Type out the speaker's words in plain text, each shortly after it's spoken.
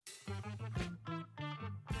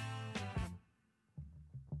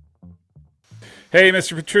Hey,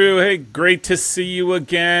 Mr. Petru. Hey, great to see you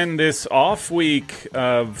again this off week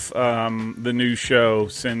of the new show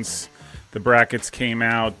since the brackets came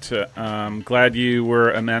out. Glad you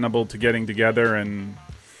were amenable to getting together and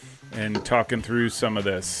talking through some of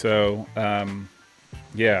this. So,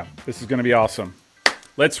 yeah, this is going to be awesome.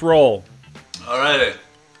 Let's roll. All righty.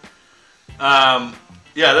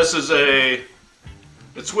 Yeah, this is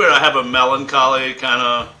it's weird. I have a melancholy kind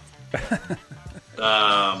of,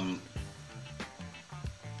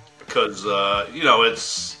 because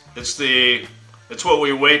it's what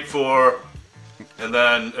we wait for, and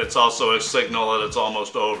then it's also a signal that it's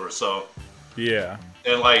almost over. So yeah,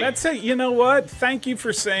 and that's it. You know what? Thank you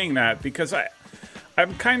for saying that, because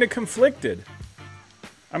I'm kind of conflicted.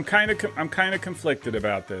 I'm kind of conflicted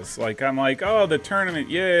about this. Like, I'm like, oh, the tournament,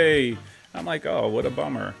 yay! I'm like, oh, what a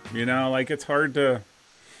bummer. It's hard to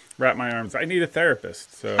wrap my arms. I need a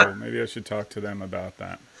therapist, so maybe I should talk to them about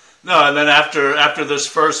that. No, and then after this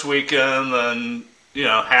first weekend, then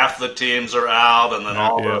half the teams are out, and then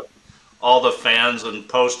all the fans and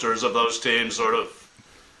posters of those teams sort of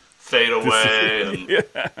fade away. And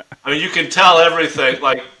I mean, you can tell everything.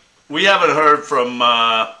 Like, we haven't heard from.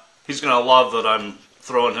 He's going to love that I'm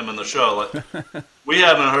throwing him in the show. Like, we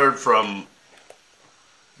haven't heard from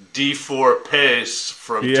D4 Pace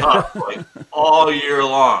from Tough all year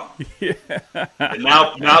long. Yeah. And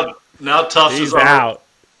now Tough is out.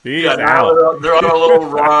 He's out. They're on a little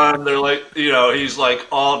run. They're like, he's like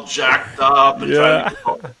all jacked up and trying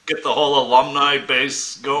to get the whole alumni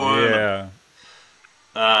base going. Yeah.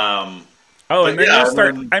 And then you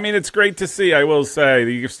start. I mean, it's great to see. I will say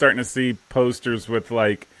that you're starting to see posters with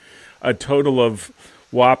like a total of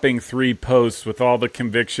whopping 3 posts with all the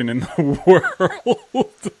conviction in the world.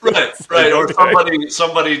 Right. Or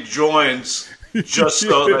somebody joins just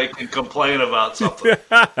so they can complain about something.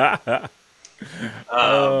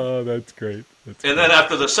 Oh, that's great. And then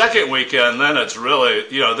after the second weekend, then it's really,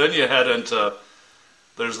 then you head into,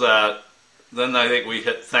 there's that, then I think we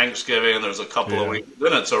hit Thanksgiving, and there's a couple of weeks,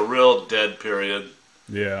 then it's a real dead period.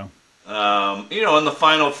 Yeah. And the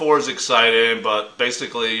Final Four is exciting, but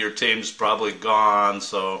basically your team's probably gone,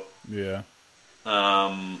 so. Yeah.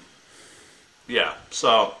 Yeah,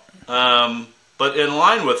 so, but in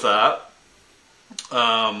line with that,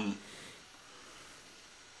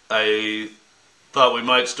 I thought we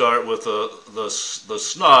might start with the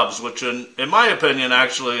snubs, which in my opinion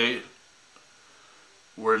actually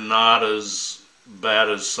were not as bad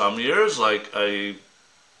as some years. Like I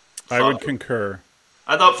would concur.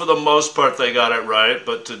 I thought for the most part they got it right,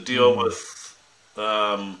 but to deal with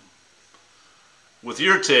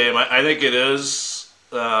your team, I think it is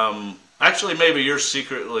actually maybe you're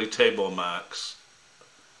secretly table max.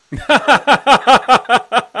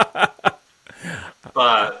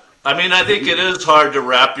 But I mean, I think it is hard to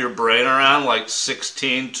wrap your brain around, like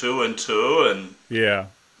 16, 2-2, and yeah.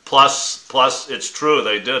 Plus, it's true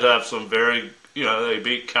they did have some very, they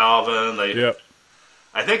beat Calvin.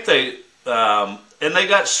 I think they and they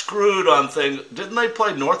got screwed on things. Didn't they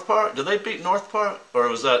play North Park? Did they beat North Park, or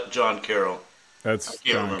was that John Carroll? That's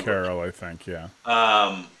John Carroll, I think. Yeah.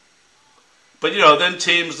 But then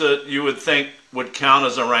teams that you would think would count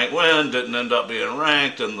as a ranked win didn't end up being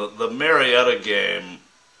ranked, and the Marietta game.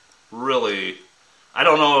 Really, I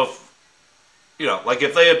don't know if, like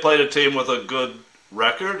if they had played a team with a good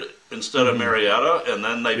record instead of Marietta, and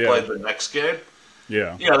then they played the next game,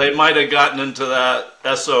 they might have gotten into that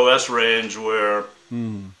SOS range where,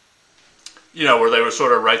 where they were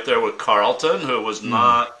sort of right there with Carleton, who was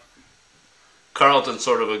not, Carleton's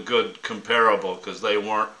sort of a good comparable because they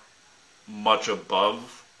weren't much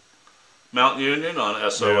above Mount Union on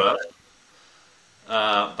SOS.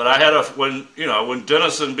 But I had when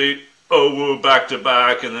Denison beat Owu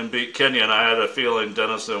back-to-back and then beat Kenyon, I had a feeling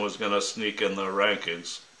Denison was going to sneak in the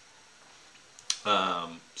rankings.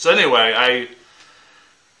 So anyway,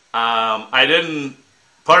 I didn't,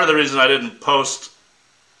 part of the reason I didn't post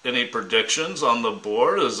any predictions on the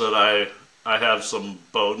board is that I have some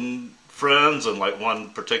Bowdoin friends, and like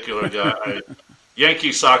one particular guy,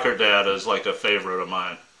 Yankee Soccer Dad is like a favorite of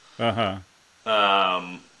mine.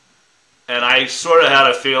 And I sort of had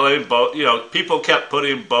a feeling, people kept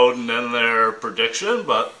putting Bowdoin in their prediction,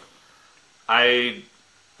 but they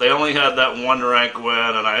only had that one rank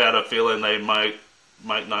win, and I had a feeling they might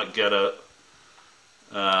not get it.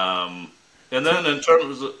 And then in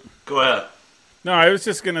terms of, go ahead. No, I was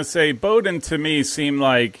just gonna say Bowdoin to me seemed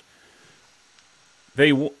like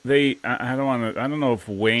they I don't know if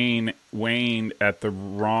waned at the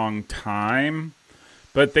wrong time.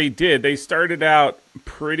 But they did. They started out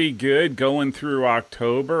pretty good going through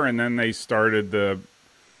October, and then they started the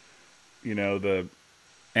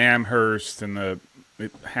Amherst and the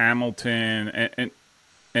Hamilton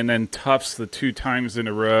and then Tufts the 2 times in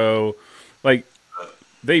a row. Like,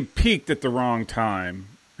 they peaked at the wrong time.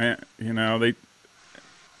 If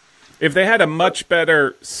they had a much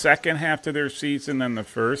better second half to their season than the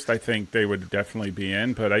first, I think they would definitely be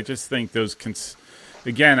in. But I just think those,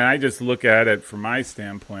 again, I just look at it from my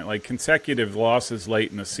standpoint, like consecutive losses late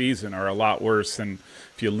in the season are a lot worse than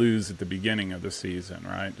if you lose at the beginning of the season,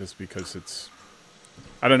 right? Just because it's,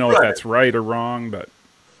 I don't know if that's right or wrong, but.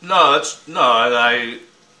 No,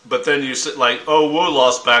 but then you sit like, Wu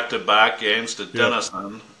lost back-to-back games to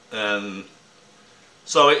Denison. And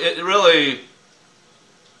so it really,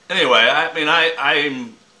 anyway, I mean,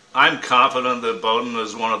 I'm confident that Bowdoin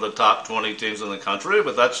is one of the top 20 teams in the country,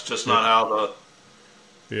 but that's just not how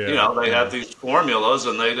they have these formulas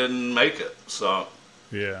and they didn't make it. So,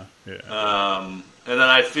 and then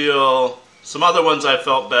I feel some other ones I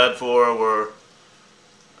felt bad for were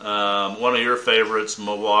one of your favorites,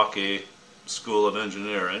 Milwaukee School of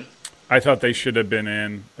Engineering. I thought they should have been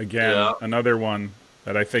in. Again, another one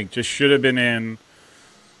that I think just should have been in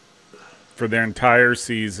for their entire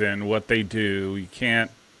season. What they do, you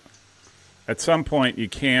can't. At some point, you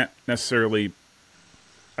can't necessarily.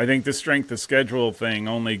 I think the strength of schedule thing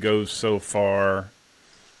only goes so far.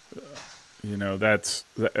 That's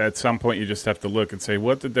at some point you just have to look and say,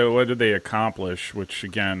 what did they accomplish? Which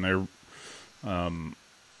again, they're,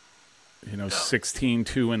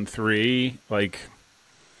 16-2-3. Like,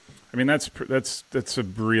 I mean, that's a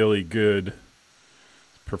really good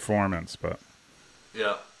performance, but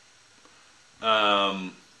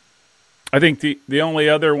I think the only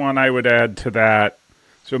other one I would add to that.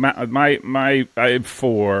 So I have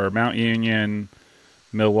 4: Mount Union,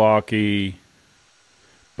 Milwaukee,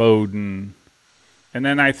 Bowdoin, and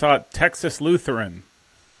then I thought Texas Lutheran.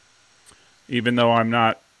 Even though I'm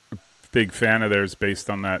not a big fan of theirs based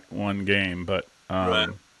on that one game, but I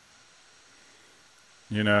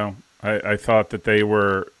thought that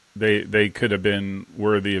they could have been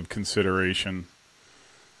worthy of consideration.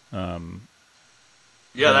 At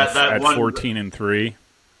 14-3.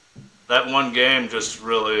 That one game just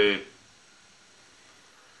really,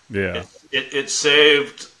 it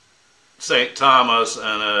saved St. Thomas,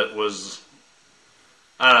 and it was,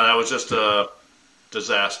 I don't know, that was just a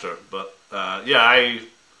disaster. But their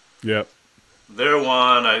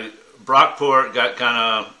one, Brockport got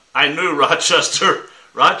kind of, I knew Rochester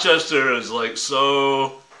is like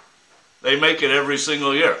so, they make it every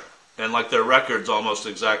single year, and like their record's almost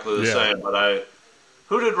exactly the same. But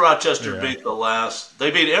who did Rochester beat the last?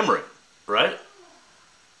 They beat Emory, right?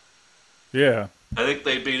 Yeah. I think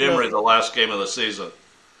they beat Emory the last game of the season.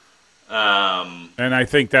 And I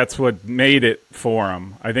think that's what made it for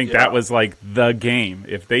them. I think that was like the game.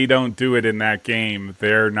 If they don't do it in that game,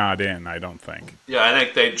 they're not in, I don't think. Yeah, I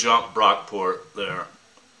think they jumped Brockport there.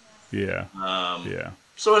 Yeah.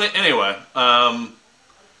 So anyway,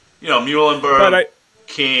 Muhlenberg,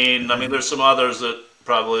 Keene. I mean, there's some others that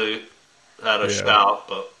probably had a shout,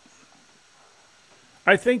 but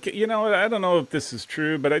I think, I don't know if this is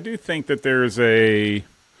true, but I do think that there's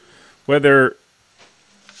whether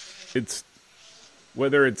it's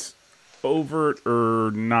overt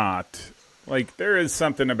or not, like there is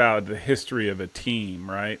something about the history of a team,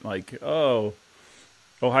 right? Like, Ohio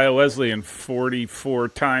Wesleyan 44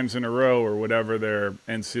 times in a row or whatever their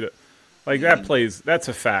NCAA, like that's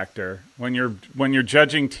a factor when you're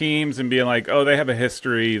judging teams and being like, they have a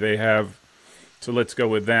history, so let's go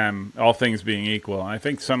with them, all things being equal. And I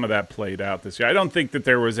think some of that played out this year. I don't think that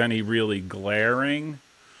there was any really glaring,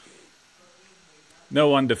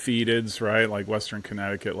 no undefeateds, right? Like Western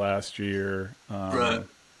Connecticut last year,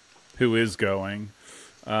 who is going.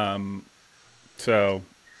 But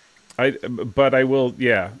I will,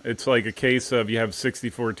 it's like a case of you have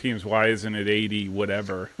 64 teams. Why isn't it 80,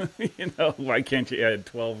 whatever? Why can't you add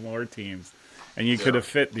 12 more teams? And you could have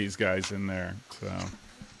fit these guys in there, so.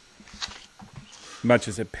 Much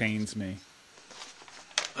as it pains me.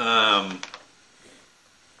 All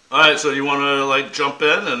right, so you want to jump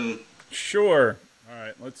in and? Sure. All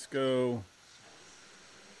right, let's go.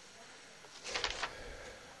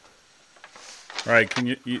 All right, can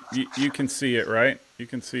you can see it, right? You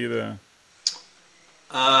can see the.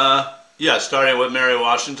 Starting with Mary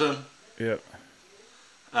Washington. Yep.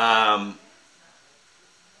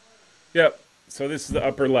 Yep. So this is the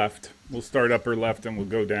upper left. We'll start upper left and we'll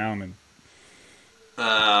go down and.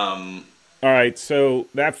 All right, so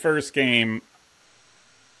that first game,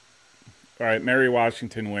 all right, Mary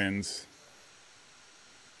Washington wins,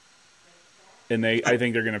 and I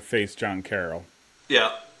think they're going to face John Carroll.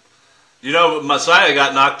 Yeah. Messiah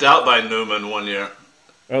got knocked out by Newman one year.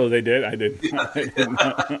 Oh, they did. I didn't. Yeah. I didn't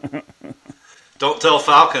know. Don't tell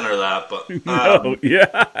Falconer that, but No.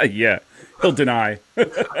 Yeah. Yeah. He'll deny.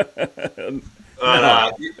 but,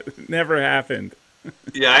 No. Never happened.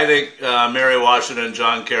 yeah, I think Mary Washington and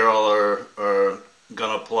John Carroll are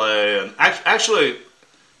gonna play, and actually,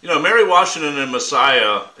 Mary Washington and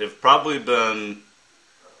Messiah have probably been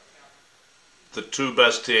the two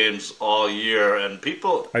best teams all year, and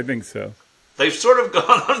I think so. they've sort of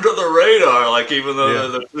gone under the radar, like even though Yeah.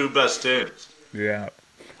 they're the two best teams. Yeah.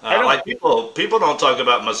 Like people don't talk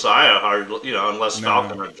about Messiah hard, unless No.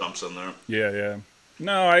 Falconer jumps in there. Yeah. Yeah.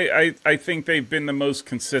 No, I think they've been the most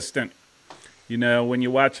consistent. When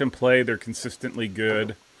you watch them play, they're consistently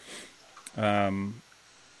good. I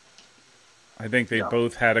think they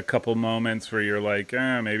both had a couple moments where you're like,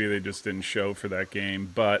 maybe they just didn't show for that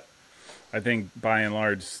game. But I think by and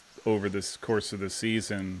large, over this course of the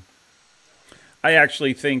season, I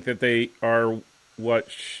actually think that they are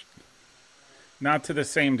not to the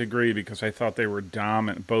same degree, because I thought they were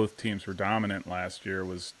dominant. Both teams were dominant last year.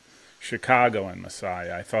 Was Chicago and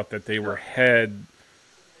Messiah. I thought that they were head.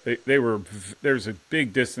 They were. There's a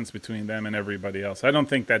big distance between them and everybody else. I don't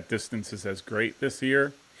think that distance is as great this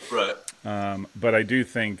year. Right. But I do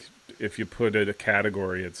think if you put it a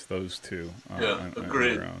category, it's those two.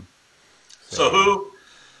 Agreed. On their own. So who?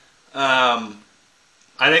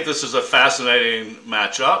 I think this is a fascinating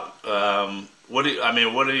matchup. How do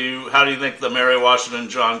you think the Mary Washington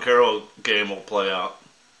John Carroll game will play out?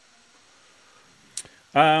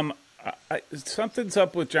 Something's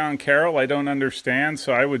up with John Carroll. I don't understand,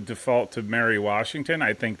 so I would default to Mary Washington.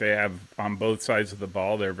 I think they have on both sides of the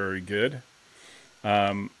ball. They're very good.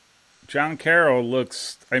 John Carroll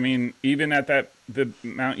looks. Even at the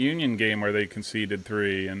Mount Union game where they conceded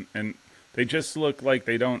 3, and they just look like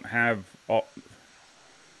they don't have all.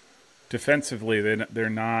 Defensively, they're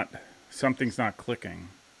not. Something's not clicking.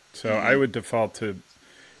 So I would default to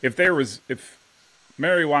if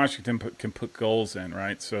Mary Washington can put goals in,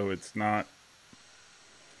 right? So it's not.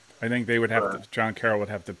 I think they would have to. John Carroll would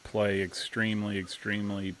have to play extremely,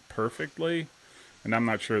 extremely perfectly, and I'm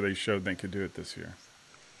not sure they showed they could do it this year.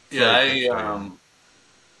 Yeah, I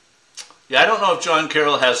don't know if John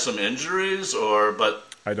Carroll has some injuries but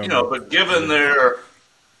I don't know. But given their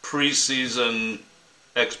preseason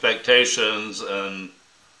expectations and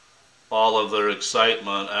all of their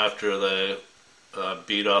excitement after they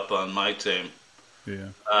beat up on my team, yeah.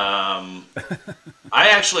 I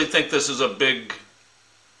actually think this is a big.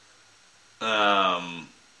 I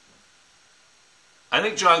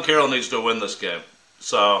think John Carroll needs to win this game.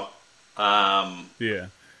 So, yeah.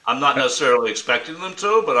 I'm not necessarily expecting them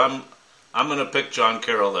to, but I'm going to pick John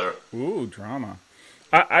Carroll there. Ooh, drama.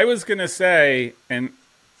 I was going to say, and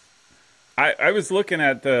I was looking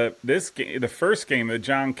at the first game, the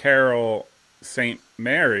John Carroll St.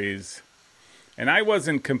 Mary's, and I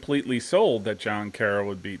wasn't completely sold that John Carroll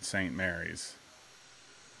would beat St. Mary's.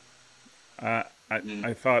 I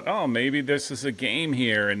thought, maybe this is a game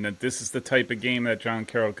here, and that this is the type of game that John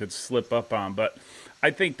Carroll could slip up on. But I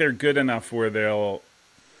think they're good enough where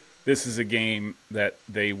this is a game that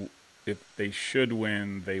if they should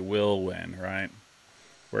win, they will win, right?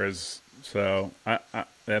 Whereas,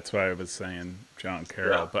 that's why I was saying John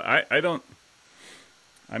Carroll. Yeah. But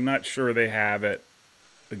I'm not sure they have it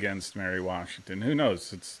against Mary Washington. Who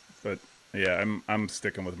knows? I'm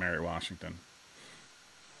sticking with Mary Washington.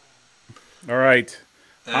 All right.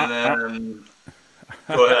 And then,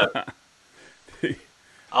 go ahead.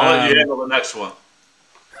 I'll let you handle the next one.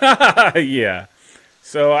 Yeah.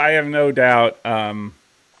 So I have no doubt,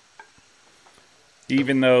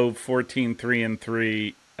 even though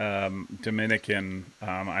 14-3-3 Dominican,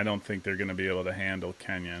 I don't think they're going to be able to handle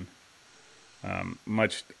Kenyon.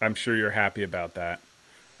 I'm sure you're happy about that.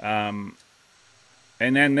 And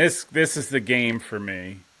then this is the game for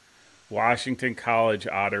me. Washington College,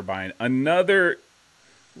 Otterbein. Another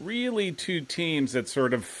really two teams that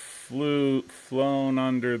sort of flown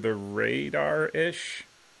under the radar-ish.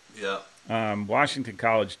 Yeah. Washington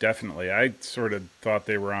College, definitely. I sort of thought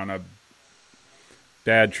they were on a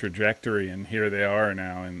bad trajectory, and here they are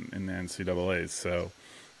now in the NCAAs. So,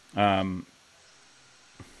 I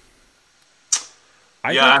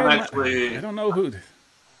don't know who.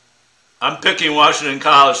 I'm picking Washington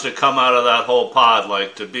College to come out of that whole pod,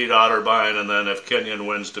 like to beat Otterbein, and then if Kenyon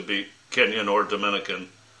wins, to beat Kenyon or Dominican.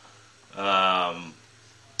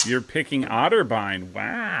 You're picking Otterbein.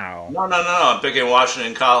 Wow. No. I'm picking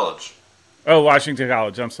Washington College. Oh, Washington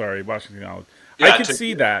College. I'm sorry, Washington College. Yeah, I could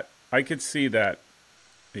see that.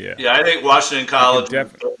 Yeah. Yeah, I think Washington College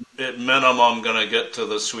at minimum going to get to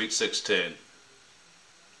the Sweet 16.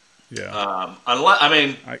 Yeah.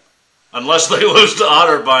 unless they lose to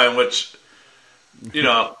Otterbein, which,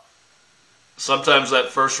 sometimes that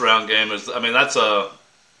first round game is. I mean, that's a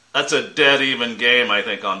dead even game, I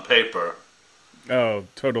think, on paper. Oh,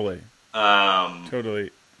 totally.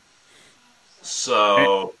 Totally.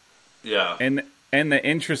 So, yeah. And the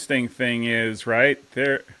interesting thing is, right,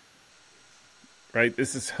 this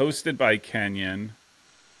is hosted by Kenyon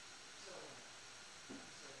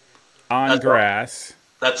on grass.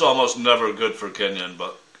 That's almost never good for Kenyon,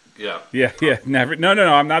 but yeah. Yeah, never. No,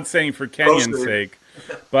 I'm not saying for Kenyon's sake,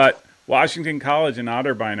 but Washington College and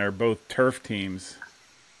Otterbein are both turf teams.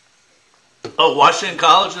 Oh, Washington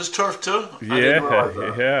College is turf too?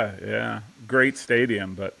 Yeah. Great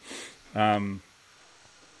stadium, but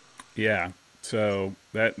yeah. So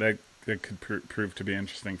that could prove to be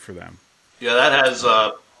interesting for them. Yeah, that has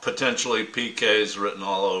potentially PKs written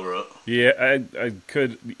all over it. Yeah, I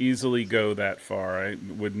could easily go that far. I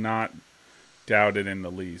would not doubt it in the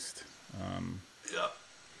least. Yeah.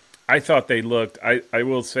 I thought they looked. I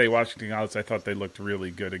will say, Washington College, I thought they looked really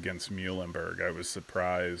good against Muhlenberg. I was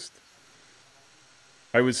surprised.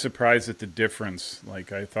 I was surprised at the difference.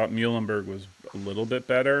 Like, I thought Muhlenberg was a little bit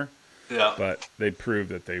better. Yeah. But they proved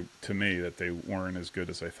that to me that they weren't as good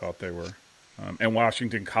as I thought they were. And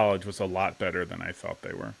Washington College was a lot better than I thought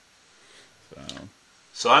they were.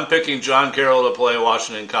 So I'm picking John Carroll to play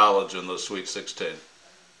Washington College in the Sweet 16.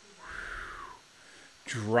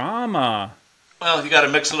 Drama. Well, you got to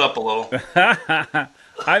mix it up a little.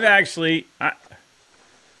 I'm actually,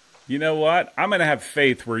 you know what? I'm going to have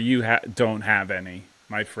faith where you don't have any,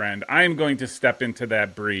 my friend. I am going to step into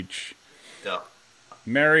that breach. Yeah.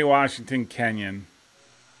 Mary Washington Kenyon.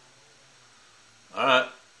 All right.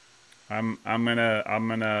 I'm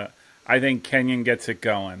gonna. I think Kenyon gets it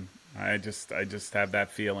going. I just have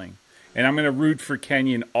that feeling, and I'm gonna root for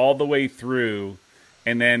Kenyon all the way through,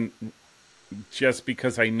 and then just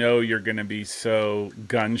because I know you're gonna be so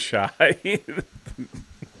gun shy.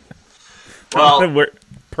 Well,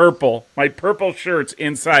 purple. My purple shirt's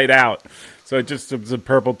inside out, so it's a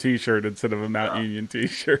purple T-shirt instead of a Mount Union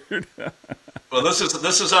T-shirt. Well, this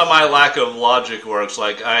is how my lack of logic works.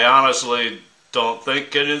 Like, I honestly don't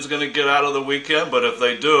think Kenyon's going to get out of the weekend, but if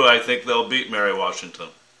they do, I think they'll beat Mary Washington.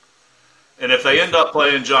 And if they end up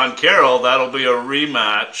playing John Carroll, that'll be a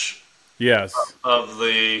rematch. Yes. Of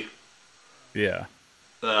the. Yeah.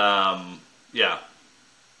 Yeah.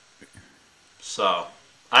 So,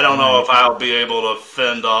 I don't know if I'll be able to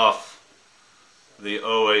fend off the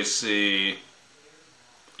OAC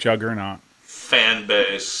juggernaut fan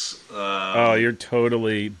base. You're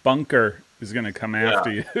totally Bunker is going to come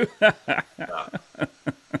after you.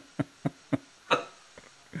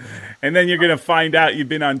 And then you're going to find out you've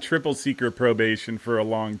been on triple seeker probation for a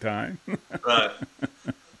long time. Right.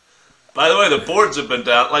 By the way, the boards have been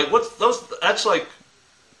down. Like, what's those? That's like,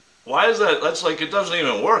 why is that? That's like, it doesn't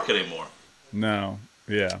even work anymore. No.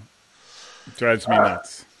 Yeah. It drives me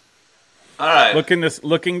nuts. All right.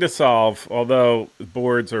 Looking to solve, although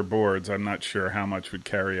boards are boards, I'm not sure how much would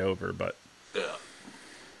carry over, but. Yeah.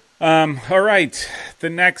 All right. The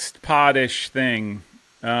next poddish thing.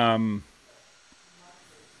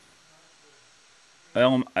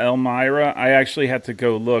 Elmira, I actually had to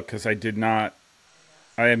go look because I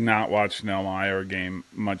have not watched an Elmira game,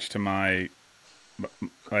 much to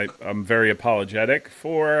I'm very apologetic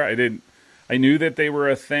for. I knew that they were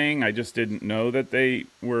a thing. I just didn't know that they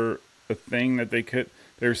were a thing that they could.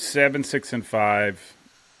 They're 7-6-5,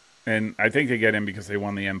 and I think they get in because they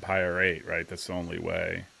won the Empire 8, right? That's the only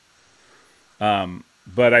way.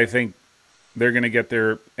 But I think they're going to get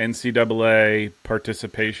their NCAA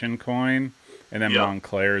participation coin, and then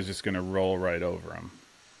Montclair is just going to roll right over them.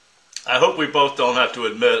 I hope we both don't have to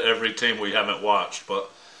admit every team we haven't watched, but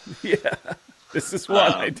yeah, this is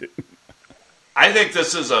one I didn't. I think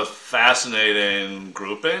this is a fascinating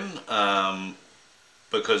grouping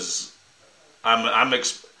because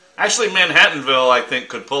actually Manhattanville I think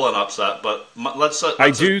could pull an upset, but let's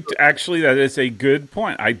actually that is a good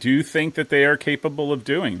point. I do think that they are capable of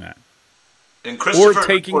doing that. And Christopher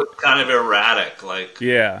was kind of erratic,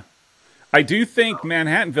 yeah. I do think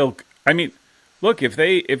Manhattanville. I mean, look, if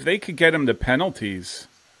they could get him to penalties,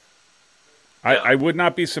 I would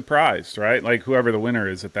not be surprised, right? Like whoever the winner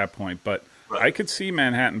is at that point, but I could see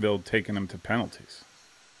Manhattanville taking him to penalties,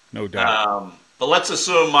 no doubt. But let's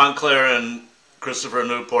assume Montclair and Christopher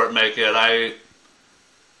Newport make it. I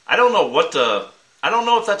don't know I don't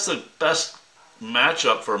know if that's the best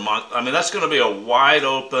matchup for I mean, that's going to be a wide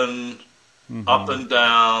open, up and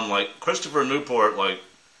down. Like Christopher Newport,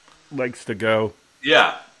 likes to go.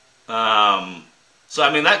 Yeah. So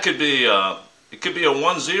I mean, that could be it could be a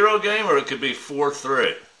 1-0 game or it could be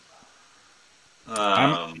 4-3.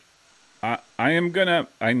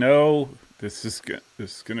 I know this is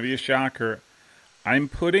gonna be a shocker. I'm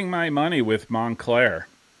putting my money with Montclair.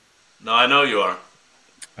 No, I know you are.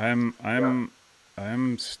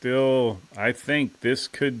 I'm still. I think this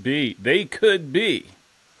could be. They could be.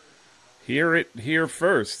 Hear it here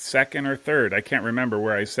first, second or third. I can't remember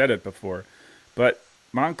where I said it before, but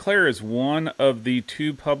Montclair is one of the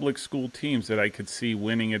two public school teams that I could see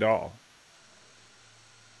winning it all.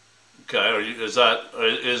 Okay,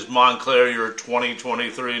 is Montclair your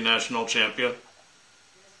 2023 national champion?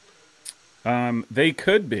 They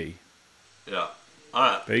could be. Yeah. All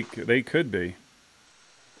right. They could be.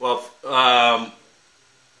 Well,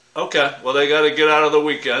 okay. Well, they got to get out of the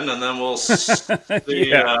weekend, and then we'll see.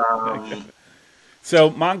 Yeah. So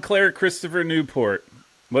Montclair, Christopher Newport.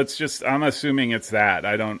 I'm assuming it's that.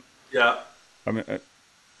 I don't. Yeah. And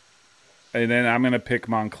then I'm going to pick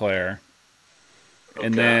Montclair. Okay.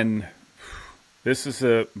 And then this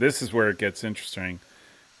is where it gets interesting.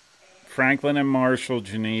 Franklin and Marshall,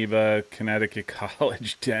 Geneva, Connecticut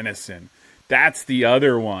College, Denison. That's the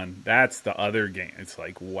other one. That's the other game. It's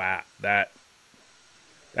like, wow,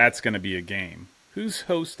 that's going to be a game. Who's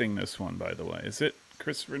hosting this one, by the way? Is it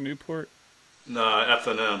Christopher Newport? No,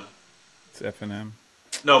 F&M. It's F&M.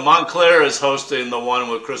 No, Montclair is hosting the one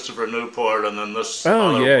with Christopher Newport, and then this.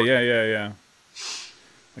 Oh, yeah.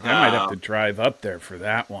 Like, I might have to drive up there for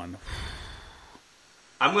that one.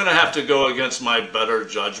 I'm going to have to go against my better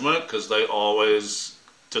judgment because they always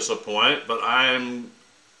disappoint, but I'm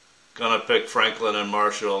going to pick Franklin and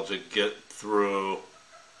Marshall to get through.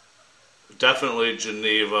 Definitely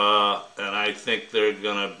Geneva, and I think they're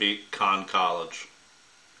going to beat Conn College.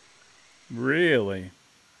 Really?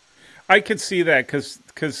 I could see that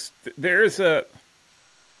because there's a...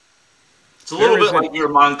 It's a little bit like your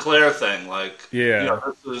Montclair thing. Like, yeah.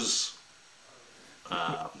 This is...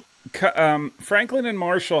 Franklin and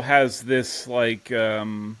Marshall has this, like...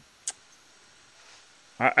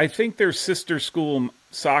 I think their sister school,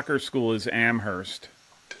 soccer school, is Amherst.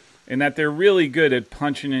 In that they're really good at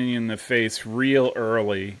punching you in the face real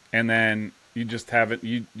early, and then you just have it,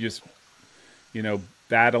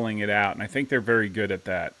 battling it out. And I think they're very good at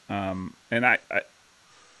that. And I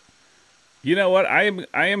you know what? I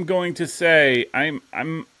am going to say I'm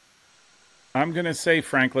going to say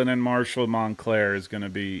Franklin and Marshall Montclair is going to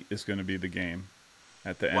be the game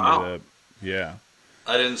at the end of the. Yeah.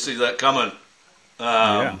 I didn't see that coming.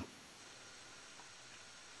 Yeah.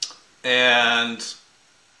 And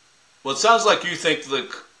well, it sounds like you think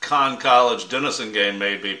the Conn College Denison game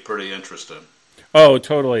may be pretty interesting. Oh,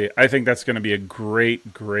 totally. I think that's going to be a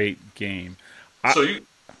great, great game. So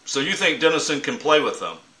you think Denison can play with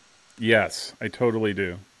them? Yes, I totally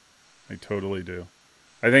do. I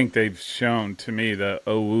think they've shown to me the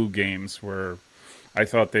OU games where I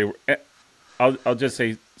thought they were. I'll just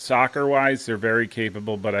say soccer-wise, they're very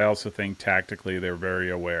capable, but I also think tactically they're very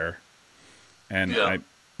aware. And yeah.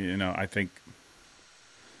 I think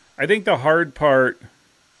the hard part.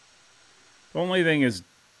 The only thing is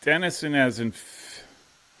Denison hasn't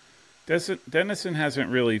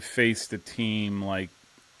really faced a team like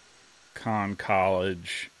Conn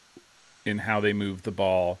College in how they move the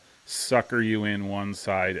ball, sucker you in one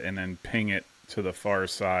side, and then ping it to the far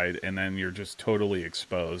side, and then you're just totally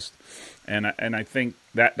exposed. And I think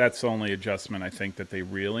that's the only adjustment I think that they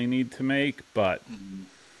really need to make. But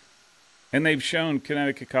and they've shown,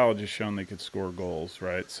 Connecticut College has shown they could score goals,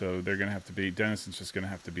 right? So they're going to have to be, Denison's just going to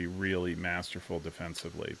have to be really masterful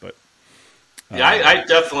defensively. But yeah, I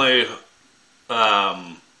definitely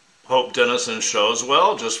hope Denison shows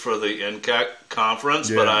well just for the NCAC conference.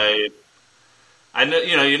 Yeah. But I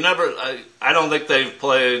don't think they've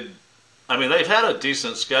played. I mean, they've had a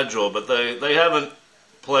decent schedule, but they haven't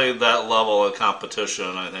played that level of competition,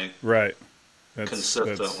 I think. Right.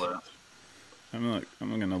 Consistently. I'm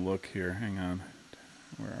going to look here. Hang on.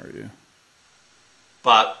 Where are you?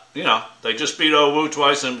 But, they just beat OU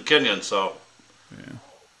twice in Kenyon, so.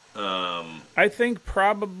 Yeah. I think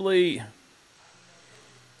probably,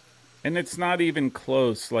 and it's not even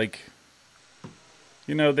close, like,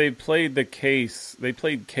 they played Case,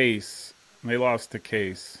 and they lost to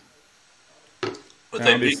Case. But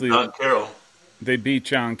they beat John Carroll. They beat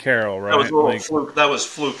John Carroll, right? That was a little that was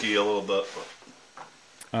fluky a little bit.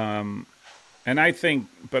 And I think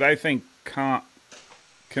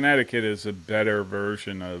Connecticut is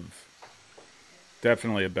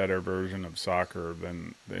definitely a better version of soccer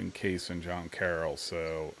than Case and John Carroll.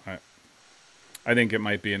 So I think it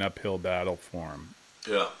might be an uphill battle for them.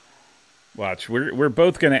 Yeah. Watch, we're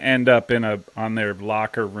both going to end up on their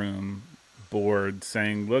locker room board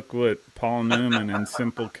saying, "Look what Paul Newman and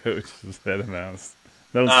Simple Coach said about us."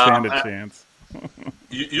 Don't stand a chance.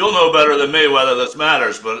 You'll know better than me whether this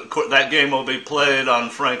matters, but that game will be played on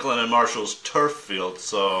Franklin and Marshall's turf field.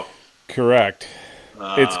 So correct.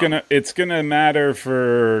 It's gonna matter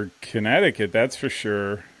for Connecticut, that's for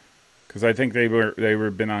sure, because I think they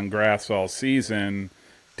were been on grass all season.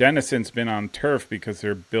 Denison's been on turf because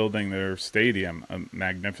they're building their stadium, a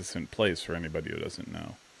magnificent place for anybody who doesn't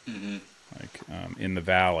know. Mm-hmm. Like in the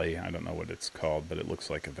valley, I don't know what it's called, but it looks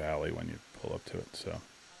like a valley when you pull up to it. So.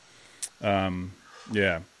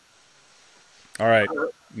 Yeah. All right.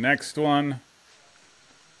 Next one.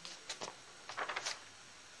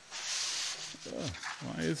 Oh,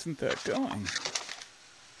 why isn't that going?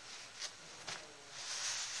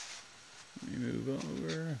 Let me move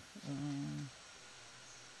over.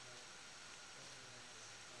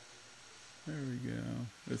 There we go.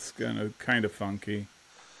 It's kind of funky.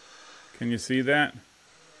 Can you see that?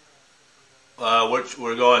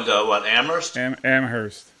 We're going to what, Amherst?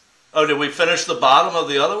 Amherst. Oh, did we finish the bottom of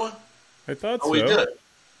the other one? I thought so. We did.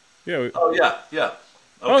 Yeah. Yeah. Okay.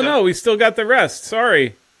 Oh, no, we still got the rest.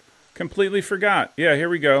 Sorry. Completely forgot. Yeah, here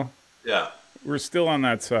we go. Yeah. We're still on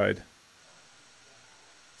that side.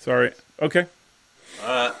 Sorry. Okay.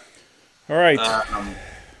 All right.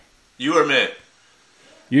 You or me?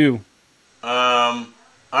 You. All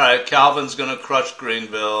right, Calvin's going to crush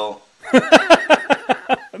Greenville.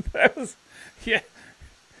 That was... Yeah.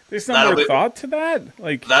 There's no more thought to that?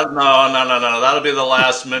 Like that? No. That'll be the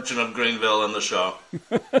last mention of Greenville in the show.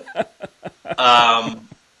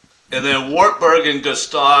 And then Wartburg and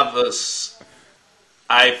Gustavus,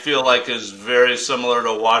 I feel like is very similar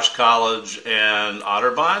to Wash College and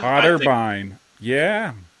Otterbein. Otterbein,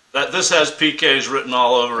 yeah. That this has PKs written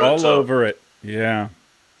all over it. All over it, yeah.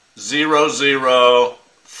 0-0,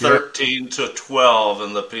 13-12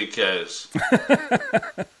 in the PKs.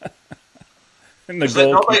 And the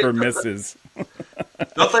goalkeeper misses.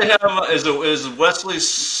 Don't they have? Is Wesley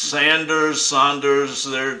Saunders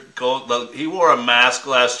their goal? He wore a mask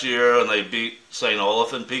last year, and they beat St.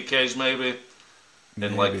 Olaf in PKs, maybe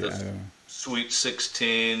in like the Sweet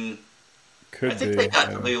 16. I think they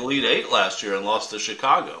got to the Elite Eight last year and lost to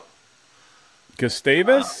Chicago.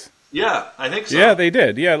 Gustavus? Yeah, I think so. Yeah, they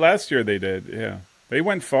did. Yeah, last year they did. Yeah, they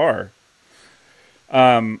went far.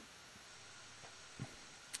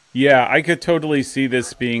 Yeah, I could totally see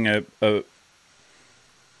this being a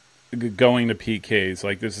going to PKs.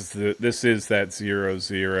 Like this is that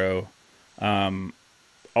 0-0.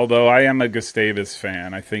 Although I am a Gustavus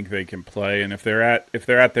fan, I think they can play, and if they're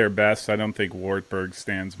at their best, I don't think Wartburg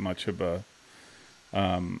stands much of a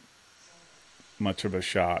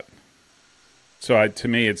shot. So to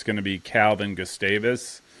me, it's going to be Calvin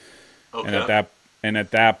Gustavus, okay. and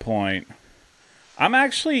at that point, I'm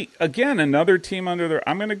actually again another team under there.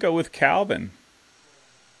 I'm going to go with Calvin.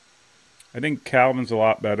 I think Calvin's a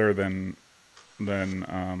lot better than what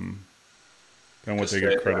they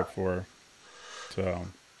get credit for. So,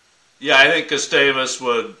 yeah, I think Gustavus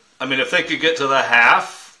would. I mean, if they could get to the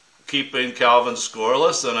half, keeping Calvin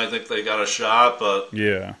scoreless, then I think they got a shot. But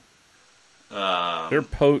yeah, they're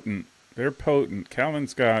potent. They're potent.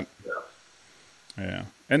 Calvin's got yeah,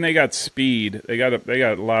 and they got speed. They got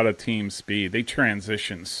a lot of team speed. They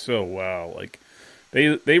transition so well. Like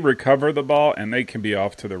they recover the ball and they can be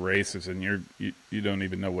off to the races, and you don't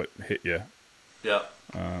even know what hit you. Yeah.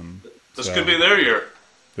 This could be their year.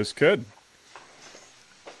 This could.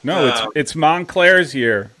 No, it's Montclair's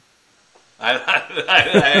year. I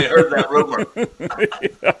heard that rumor.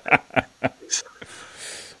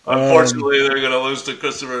 Unfortunately, they're going to lose to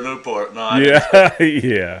Christopher Newport. No,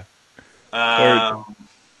 yeah.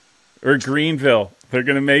 Or Greenville. They're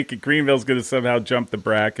going to make it. Greenville's going to somehow jump the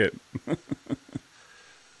bracket.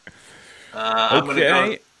 I'm going to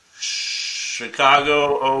go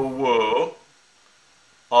Chicago OWU.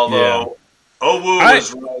 Although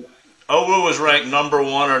OWU was ranked number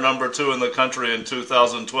 1 or number 2 in the country in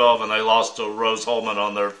 2012, and they lost to Rose-Hulman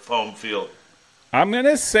on their home field. I'm going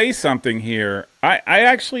to say something here. I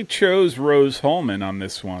actually chose Rose-Hulman on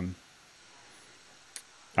this one.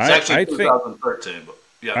 It's actually 2013. But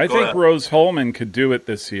yeah, I think ahead. Rose-Hulman could do it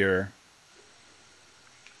this year.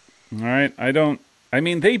 All right.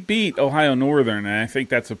 They beat Ohio Northern, and I think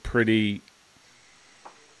that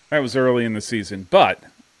was early in the season. But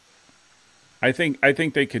I think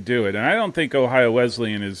they could do it. And I don't think Ohio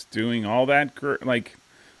Wesleyan is doing all that great. Like,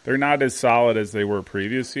 they're not as solid as they were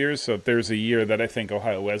previous years. So if there's a year that I think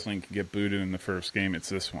Ohio Wesleyan can get booted in the first game, it's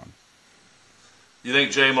this one. You think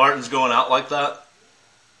Jay Martin's going out like that?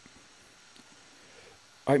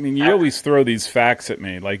 I mean, you always throw these facts at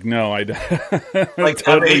me. Like, no, I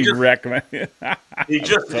totally wreck my... he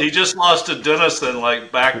just lost to Denison,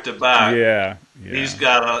 like, back to back. Yeah,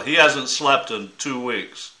 Yeah. He hasn't slept in 2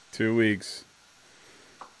 weeks. 2 weeks.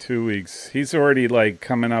 2 weeks. He's already like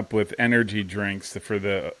coming up with energy drinks for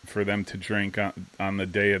them to drink on the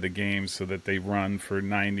day of the game, so that they run for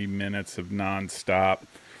 90 minutes of nonstop.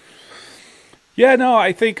 Yeah, no,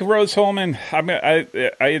 I think Rose Holman. I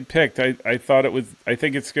had picked. I thought it was. I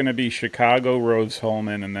think it's going to be Chicago, Rose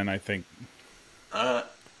Holman, and then I think.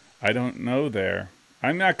 I don't know there.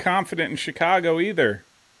 I'm not confident in Chicago either.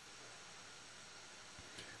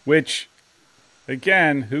 Which,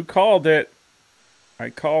 again, who called it? I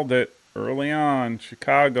called it early on.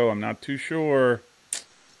 Chicago. I'm not too sure.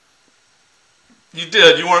 You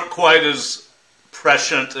did. You weren't quite as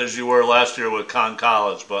prescient as you were last year with Conn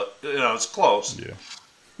College, but it's close. Yeah.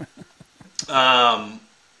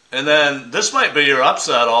 And then this might be your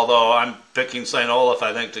upset, although I'm picking St. Olaf,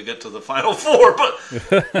 I think, to get to the Final Four. But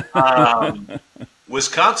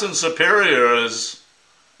Wisconsin Superior is,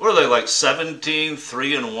 what are they, like 17,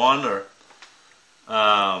 3-1? Or,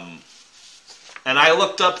 and I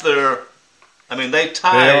looked up their, they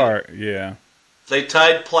tied. They are, yeah. They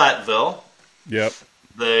tied Platteville. Yep.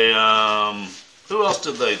 They, who else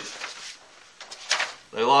did they?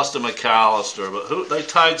 They lost to McAllister, but they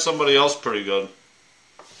tied somebody else pretty good.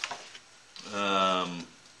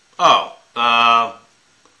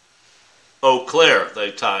 Eau Claire,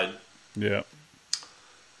 they tied. Yeah.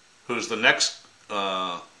 Who's the next?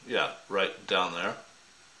 Right down there.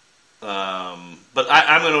 But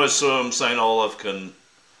I'm going to assume St. Olaf can.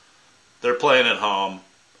 They're playing at home.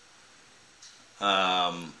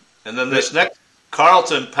 And then this next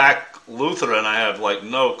Carleton Pack Lutheran, I have like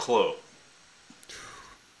no clue.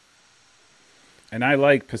 And I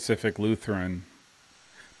like Pacific Lutheran.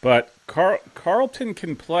 But Carleton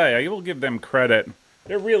can play. I will give them credit.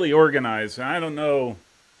 They're really organized. I don't know.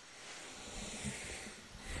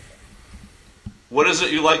 What is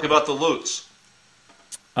it you like about the Lutes?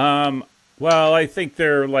 Well, I think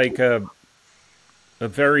they're like a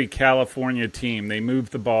very California team. They move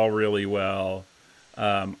the ball really well.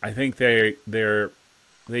 I think they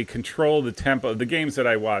control the tempo. The games that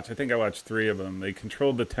I watch, I think I watched 3 of them. They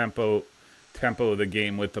control the tempo of the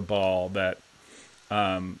game with the ball.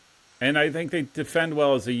 And I think they defend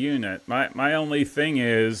well as a unit. My only thing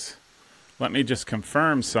is, let me just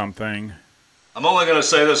confirm something. I'm only going to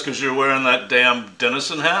say this because you're wearing that damn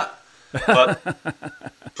Denison hat. But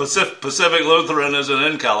Pacific Lutheran isn't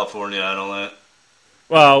in California, I don't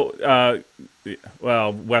think.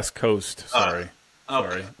 Well, West Coast. Sorry,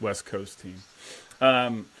 okay. West Coast team.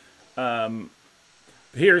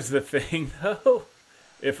 Here's the thing, though.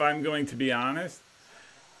 If I'm going to be honest,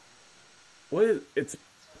 it's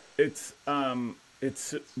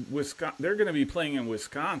Wisconsin. They're going to be playing in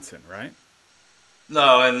Wisconsin, right?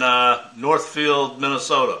 No, in Northfield,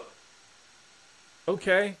 Minnesota.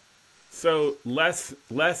 Okay, so less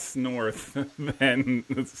north than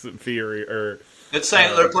Superior.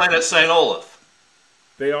 They're playing at St. Olaf.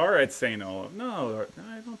 They are at St. Olaf. No,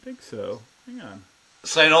 I don't think so. Hang on.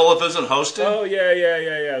 St. Olaf isn't hosted? Oh,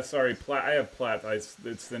 yeah. Sorry, I have Platt.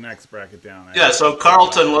 It's the next bracket down. So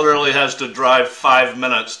Carleton literally has to drive 5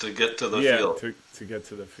 minutes to get to the field. To get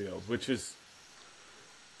to the field, which is...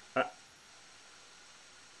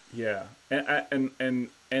 and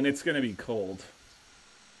it's going to be cold.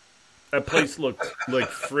 That place looked like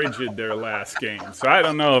frigid their last game. So I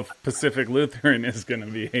don't know if Pacific Lutheran is going to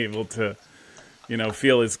be able to,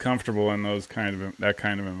 feel as comfortable in that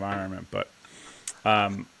kind of environment. But,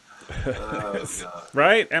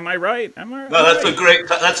 right? Am I right? No,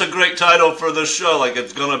 that's a great title for the show. Like,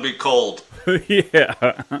 it's going to be cold.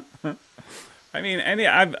 Yeah.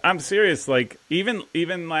 I'm serious. Like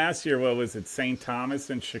even last year, what was it? St. Thomas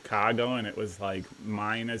in Chicago, and it was like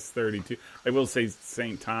minus 32. I will say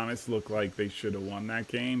St. Thomas looked like they should have won that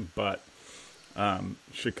game, but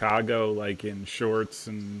Chicago, like in shorts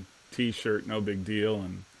and t-shirt, no big deal.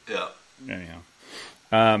 And yeah. Anyhow,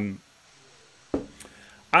 I'm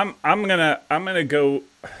gonna go.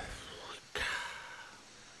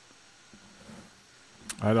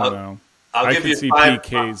 I don't know. I could see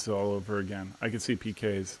PKs all over again. I could see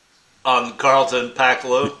PKs. On Carleton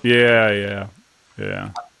Pack-Lou? Yeah.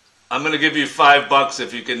 I'm going to give you $5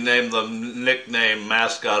 if you can name the nickname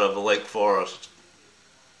mascot of Lake Forest.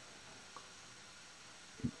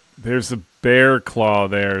 There's a bear claw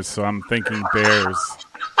there, so I'm thinking bears.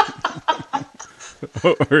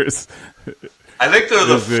 I think they're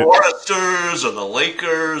the Foresters or the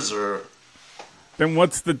Lakers or... Then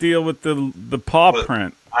what's the deal with the paw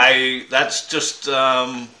print? That's just,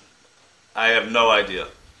 I have no idea.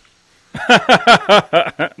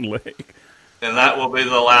 Lake. And that will be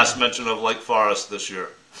the last mention of Lake Forest this year.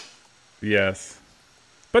 Yes.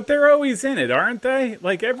 But they're always in it, aren't they?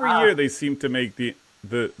 Like every year they seem to make the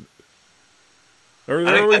or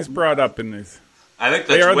they're always brought up in this. I think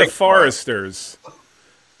They that's are the Wake Forest. Foresters.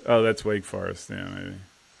 Oh, that's Wake Forest. Yeah,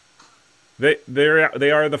 maybe.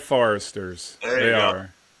 They are the Foresters. There you They go.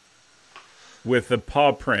 are. With the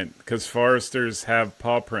paw print, because Foresters have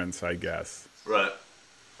paw prints, I guess, Right.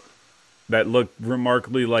 that look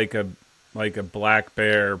remarkably like a black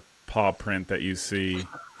bear paw print that you see.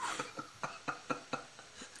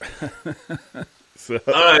 So,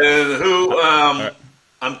 All right, and who?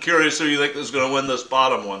 I'm curious who you think is going to win this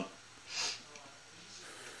bottom one.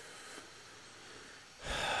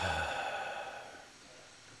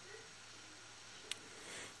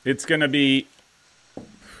 it's going to be.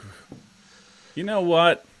 You know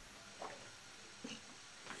what?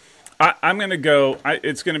 I'm going to go.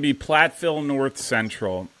 It's going to be Platteville North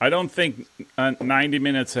Central. I don't think 90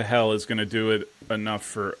 Minutes of Hell is going to do it enough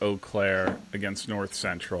for Eau Claire against North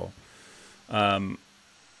Central.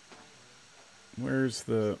 Where's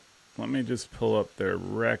the... Let me just pull up their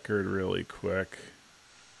record really quick.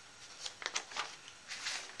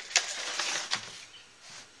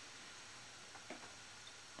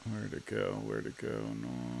 Where to go?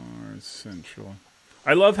 North Central.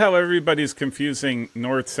 I love how everybody's confusing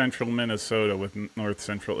North Central Minnesota with North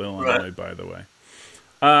Central Illinois, Right. by the way.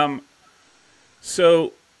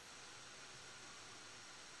 So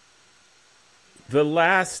the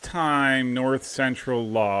last time North Central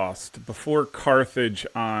lost, before Carthage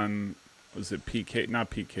on, was it PK? Not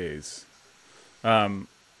PKs.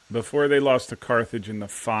 Before they lost to Carthage in the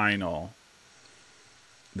final.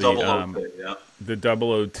 Double OT, yeah. The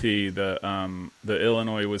double OT, the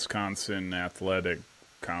Illinois-Wisconsin Athletic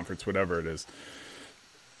Conference, whatever it is.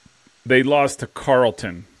 They lost to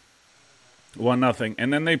Carleton, 1-0,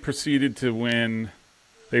 and then they proceeded to win.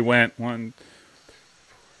 They went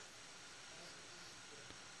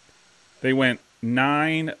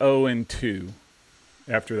 9-0-2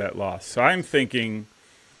 after that loss. So I'm thinking,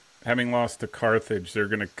 having lost to Carthage, they're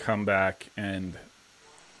going to come back and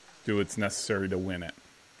do what's necessary to win it.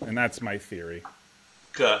 And that's my theory.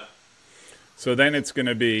 Okay. So then it's going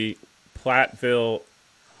to be Platteville,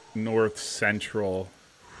 North Central.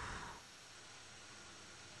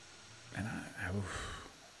 And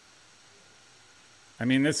I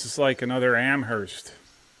mean, this is like another Amherst.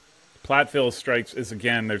 Platteville strikes is,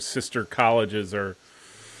 again, their sister colleges are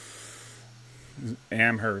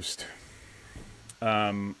Amherst.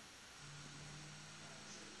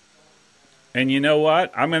 And you know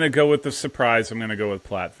what? I'm going to go with the surprise. I'm going to go with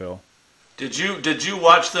Platteville. Did you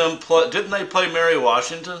watch them play? Didn't they play Mary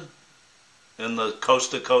Washington in the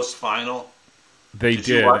coast to coast final? They Did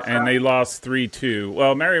you did, watch and that? they lost 3-2.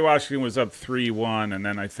 Well, Mary Washington was up 3-1, and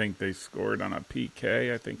then I think they scored on a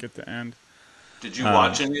PK, I think, at the end. Did you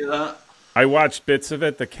watch any of that? I watched bits of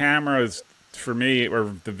it. The cameras, for me,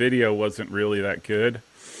 or the video wasn't really that good,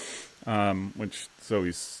 which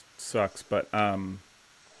always sucks. But I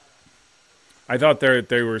thought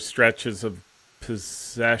there were stretches of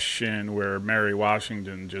possession where Mary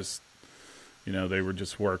Washington just, they were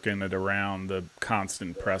just working it around the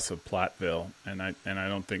constant press of Platteville, and I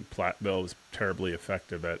don't think Platteville was terribly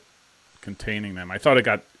effective at containing them. I thought it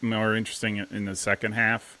got more interesting in the second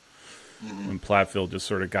half when Platteville just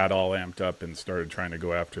sort of got all amped up and started trying to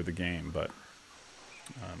go after the game. But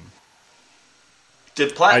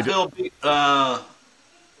Did Platteville beat? I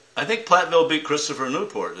think Platteville beat Christopher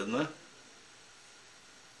Newport, didn't they?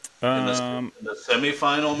 In the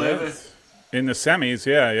semifinal, maybe. yes. In the semis,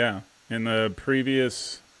 yeah. In the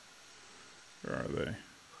previous, where are they?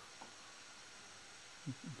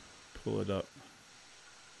 Pull it up.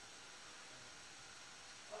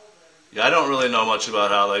 Yeah, I don't really know much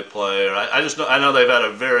about how they play. I know they've had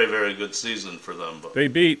a very, very good season for them. But They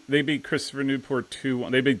beat Christopher Newport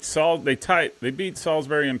 2-1. They beat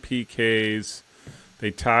Salisbury in PKs.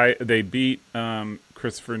 They beat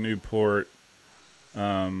Christopher Newport,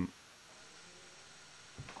 and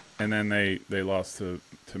then they lost to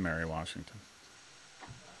Mary Washington.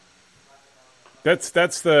 This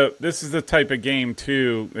is the type of game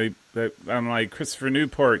too. I'm like, Christopher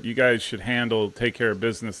Newport, you guys should take care of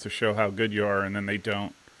business to show how good you are, and then they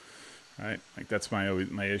don't. Right? Like that's my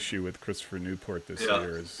issue with Christopher Newport this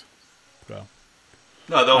year is, well.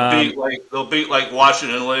 no, they'll beat like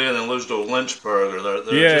Washington Lee and then lose to Lynchburg.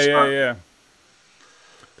 Or Yeah.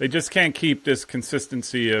 They just can't keep this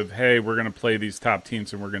consistency of, hey, we're going to play these top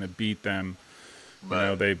teams and we're going to beat them.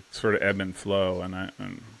 Right. They sort of ebb and flow, and I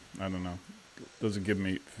don't know. It doesn't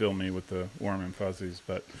fill me with the warm and fuzzies.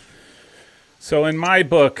 But so in my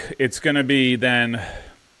book, it's going to be then.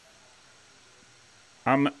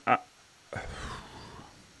 I'm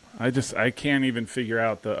I can't even figure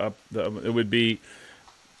out it would be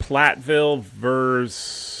Platteville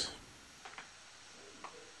versus.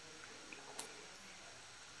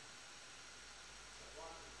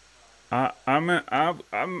 I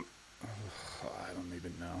don't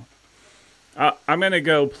even know. I'm gonna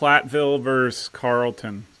go Platteville versus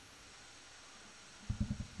Carlton.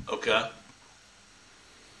 Okay,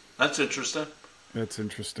 that's interesting. That's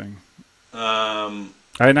interesting. Um,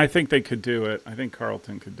 And I think they could do it. I think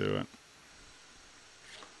Carlton could do it.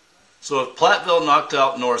 so if Platteville knocked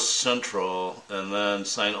out North Central and then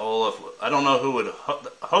St. Olaf, I don't know who would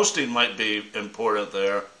hosting might be important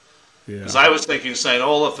there. Yeah. Because I was thinking St.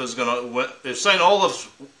 Olaf is going to win. If St.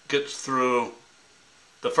 Olaf gets through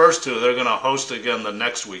the first two, they're going to host again the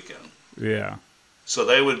next weekend. Yeah. So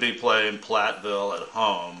they would be playing Platteville at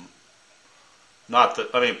home. Not that,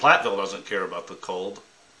 I mean, Platteville doesn't care about the cold.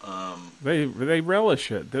 They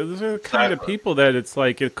relish it. Those are the kind of Exactly. people that it's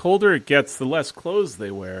like the colder it gets, the less clothes they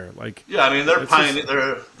wear. Like Yeah, I mean, they're It's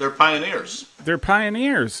just- they're pioneers. they're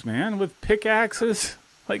pioneers, man, with pickaxes.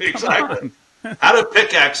 Like Exactly. come on. How do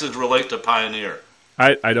pickaxes relate to pioneer?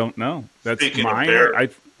 I don't know. That's Speaking of mine. bear.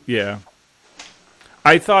 Yeah.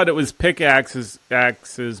 I thought it was pickaxes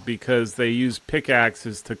because they used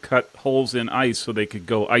pickaxes to cut holes in ice so they could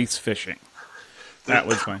go ice fishing. That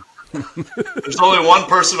was my. There's only one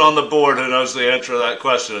person on the board who knows the answer to that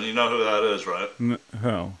question, and you know who that is, right?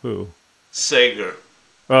 Oh, who? Sager.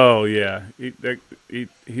 Oh, yeah.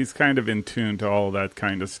 He's kind of in tune to all that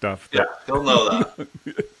kind of stuff. Yeah, he'll know that.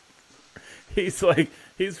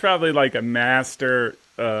 He's probably like a master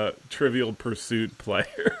Trivial Pursuit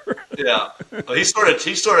player. Yeah, he sort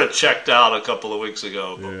of checked out a couple of weeks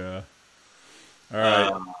ago. Yeah.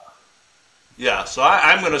 All right. Yeah, so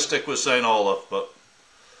I'm going to stick with St. Olaf, but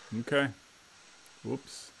Okay.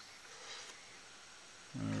 Whoops.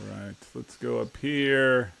 All right. Let's go up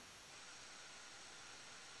here.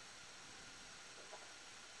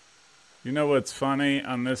 You know what's funny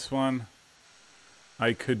on this one?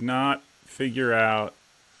 I could not figure out.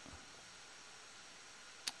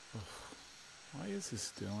 Ugh, why is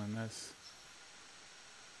this doing this?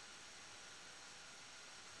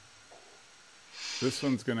 This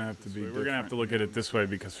one's going to have to be. We're going to have to look at it this way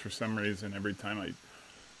because for some reason every time I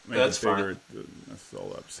make That's it bigger, fine. it messes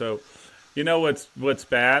all up. So, you know what's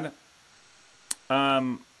bad?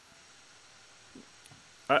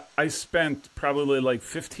 I spent probably like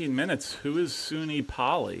 15 minutes. Who is SUNY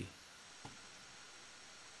Poly?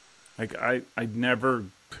 Like I'd never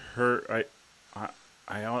heard.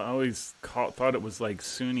 I always thought it was like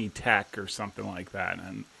SUNY Tech or something like that,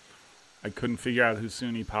 and I couldn't figure out who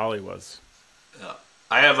SUNY Poly was. yeah.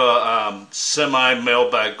 I have a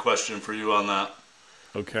semi-mailbag question for you on that.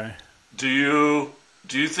 Okay. Do you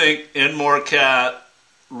think Enmore Cat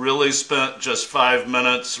really spent just 5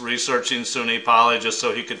 minutes researching SUNY Poly just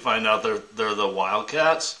so he could find out they're the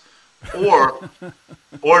Wildcats? Or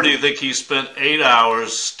do you think he spent 8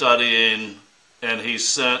 hours studying and he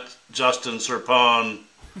sent Justin Serpone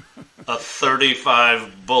a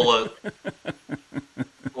 35 bullet,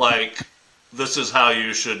 like, this is how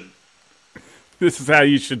you should... This is how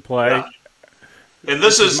you should play. Yeah. And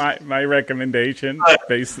this is my recommendation.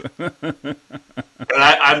 Based and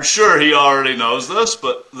I'm sure he already knows this,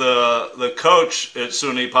 but the coach at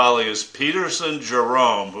SUNY Poly is Peterson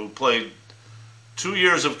Jerome, who played 2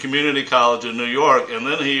 years of community college in New York, and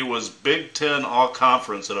then he was Big Ten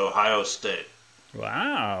All-Conference at Ohio State.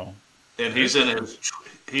 Wow. And he's in his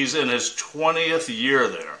 20th year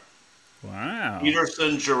there. Wow.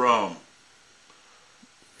 Peterson Jerome.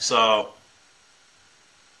 So,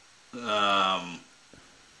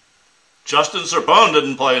 Justin Serpone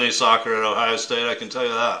didn't play any soccer at Ohio State, I can tell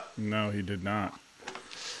you that. No, he did not.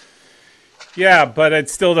 Yeah, but it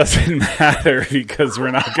still doesn't matter because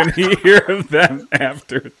we're not going to hear of them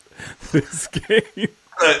after this game.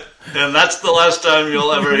 And that's the last time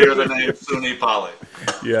you'll ever hear the name SUNY Poly.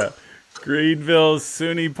 Yeah. Greenville,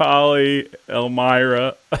 SUNY Poly,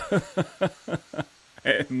 Elmira,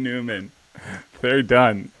 and Newman. They're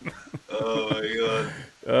done. Oh, my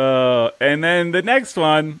God. And then the next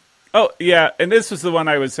one. Oh, yeah. And this was the one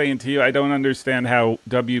I was saying to you. I don't understand how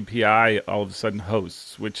WPI all of a sudden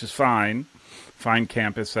hosts, which is fine. Fine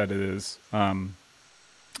campus that it is. I'm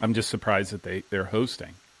just surprised that they're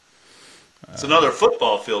hosting. It's another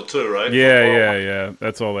football field, too, right? Yeah.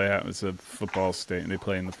 That's all they have. It's a football stadium. They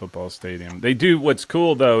play in the football stadium. They do. What's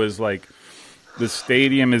cool, though, is like the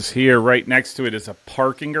stadium is here. Right next to it is a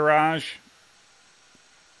parking garage.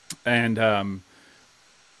 And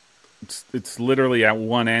it's literally at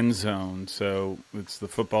one end zone. So it's the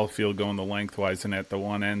football field going the lengthwise. And at the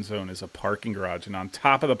one end zone is a parking garage. And on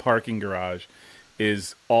top of the parking garage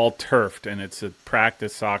is all turfed, and it's a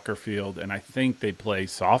practice soccer field, and I think they play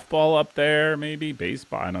softball up there, maybe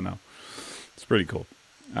baseball. I don't know. It's pretty cool.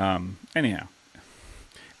 Anyhow,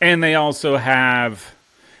 and they also have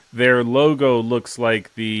their logo looks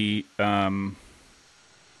like the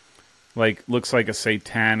looks like a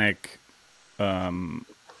satanic, the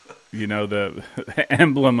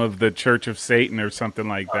emblem of the Church of Satan or something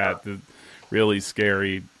like that. The really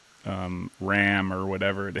scary ram or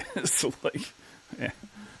whatever it is.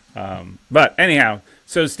 But anyhow,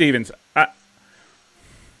 so Stevens,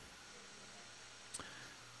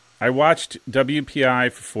 I watched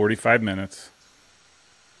WPI for 45 minutes.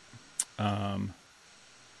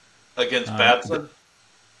 Against Babson?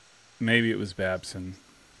 Maybe it was Babson.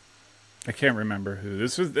 I can't remember who.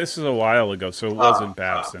 This is a while ago, so it wasn't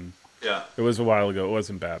Babson. Yeah. It was a while ago. It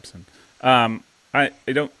wasn't Babson.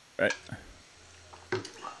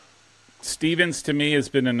 Stevens, to me, has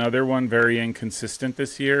been another one very inconsistent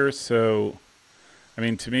this year. So, I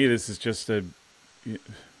mean, to me, this is just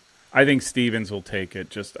I think Stevens will take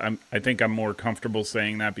it. I think I'm more comfortable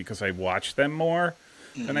saying that because I watched them more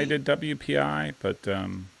than I did WPI. But,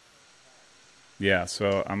 yeah,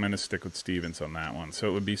 so I'm going to stick with Stevens on that one. So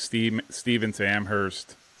it would be Stevens,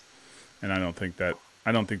 Amherst, and I don't think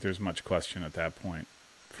there's much question at that point.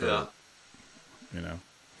 Yeah,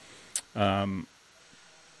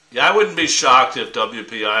 I wouldn't be shocked if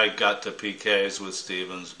WPI got to PKs with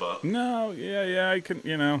Stevens, but no, I can,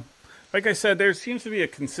 like I said, there seems to be a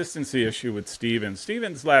consistency issue with Stevens.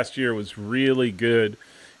 Stevens last year was really good,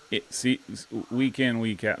 week in,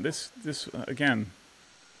 week out. This again,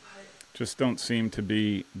 just don't seem to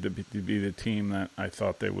be the team that I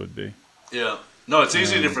thought they would be. Yeah, no, it's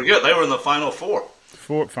easy to forget they were in the Final Four.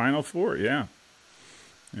 Final Four, yeah.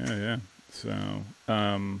 So,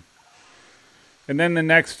 and then the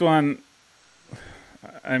next one,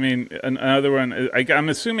 I mean, another one. I'm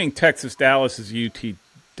assuming Texas Dallas is UT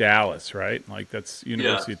Dallas, right? Like that's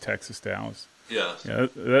University of Texas Dallas. Yes. Yeah,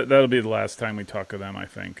 that'll be the last time we talk of them, I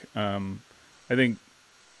think. I think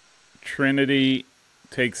Trinity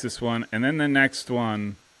takes this one, and then the next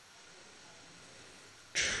one.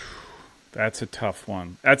 That's a tough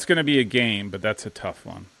one. That's going to be a game, but that's a tough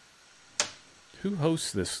one. Who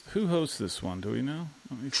hosts this one? Do we know?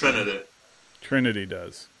 Trinity. Trinity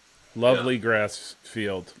does. Lovely grass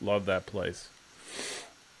field. Love that place.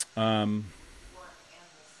 You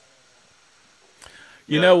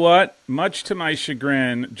know what? Much to my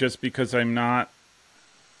chagrin, just because I don't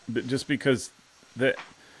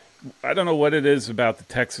know what it is about the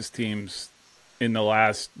Texas teams in the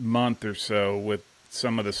last month or so with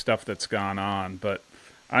some of the stuff that's gone on, but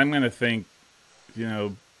I'm going to think,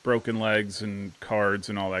 broken legs and cards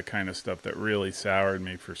and all that kind of stuff that really soured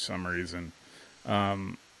me for some reason.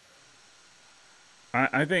 I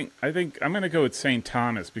think I'm going to go with St.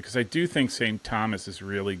 Thomas because I do think St. Thomas is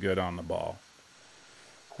really good on the ball.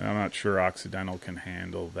 And I'm not sure Occidental can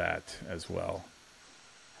handle that as well.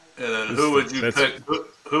 And then who would you pick?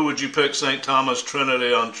 Who would you pick? St. Thomas,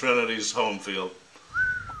 Trinity on Trinity's home field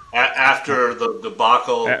after the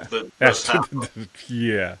debacle that just happened.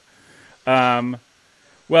 Yeah.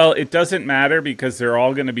 Well, it doesn't matter because they're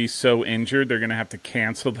all going to be so injured. They're going to have to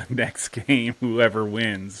cancel the next game. Whoever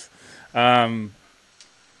wins. I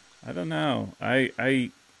don't know.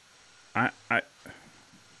 I'm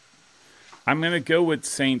going to go with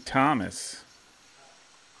St. Thomas.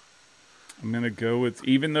 I'm going to go with,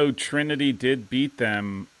 even though Trinity did beat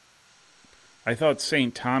them, I thought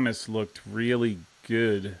St. Thomas looked really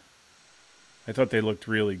good. I thought they looked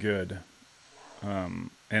really good.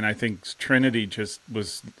 And I think Trinity just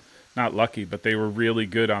was not lucky, but they were really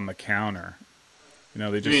good on the counter.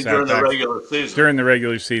 They just sat during back the regular season. During the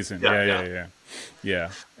regular season. Yeah.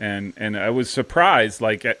 And I was surprised.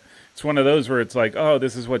 Like, it's one of those where it's like, oh,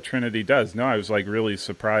 this is what Trinity does. No, I was like really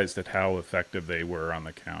surprised at how effective they were on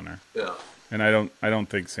the counter. Yeah. And I don't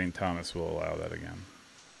think St. Thomas will allow that again.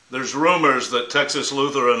 There's rumors that Texas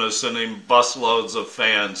Lutheran is sending busloads of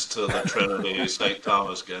fans to the Trinity St.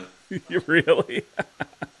 Thomas game. Really?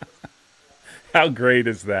 How great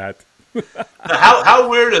is that? How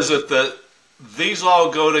weird is it that these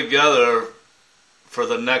all go together for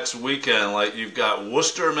the next weekend? Like you've got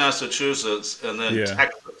Worcester, Massachusetts, and then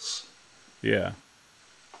Texas. Yeah.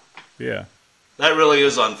 That really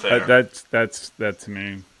is unfair. That's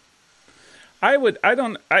me.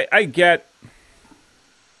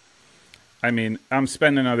 I'm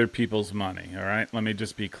spending other people's money, all right? Let me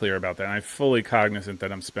just be clear about that. I'm fully cognizant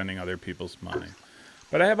that I'm spending other people's money.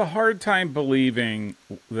 But I have a hard time believing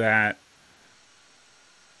that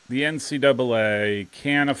the NCAA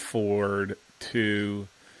can afford to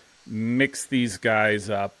mix these guys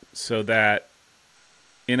up so that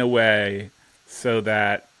in a way so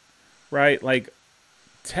that, right, like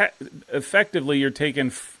effectively you're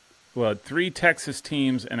taking, 3 Texas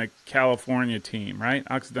teams and a California team, right?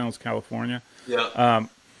 Occidental's California. Yeah.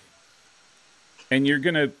 And you're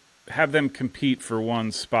going to have them compete for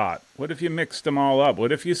one spot. What if you mixed them all up?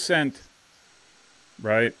 What if you sent,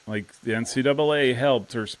 right, like the NCAA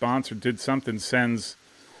helped or sponsored, did something, sends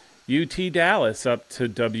UT Dallas up to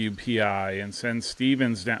WPI and sends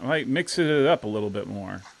Stevens down, like mix it up a little bit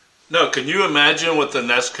more. No, can you imagine what the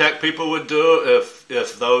NESCAC people would do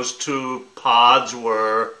if those 2 pods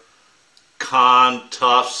were Conn,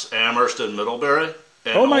 Tufts, Amherst, and Middlebury?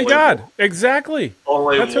 And oh my God! Exactly.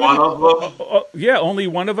 Only That's one of them. Yeah, only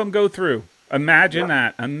one of them go through. Imagine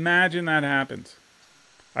that. Imagine that happens.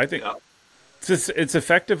 I think it's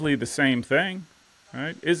effectively the same thing,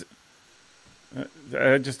 right?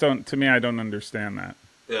 I just don't. To me, I don't understand that.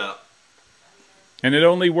 Yeah. And it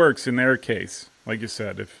only works in their case, like you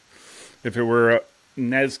said. If it were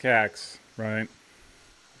NESCAC's, right?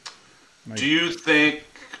 Like, do you think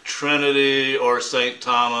Trinity or St.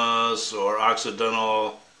 Thomas or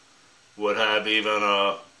Occidental would have even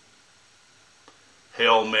a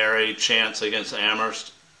Hail Mary chance against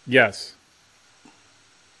Amherst? Yes.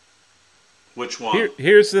 Which one?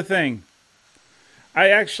 Here's the thing.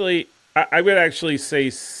 I would actually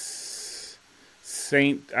say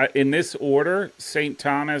in this order, St.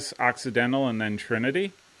 Thomas, Occidental, and then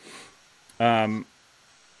Trinity.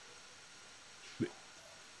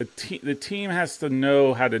 The team has to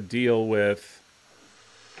know how to deal with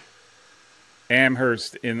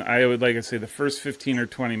Amherst. I would like to say the first 15 or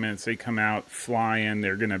 20 minutes, they come out flying.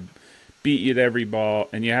 They're going to beat you at every ball,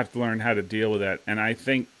 and you have to learn how to deal with that. And I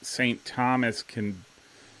think St. Thomas can,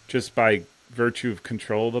 just by virtue of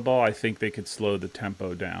control of the ball, I think they could slow the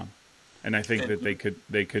tempo down. And I think that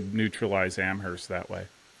they could neutralize Amherst that way.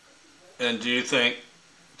 And do you think,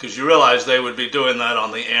 because you realize they would be doing that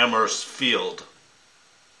on the Amherst field?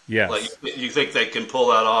 Yes. Like, you think they can pull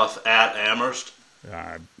that off at Amherst?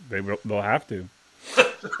 They'll have to.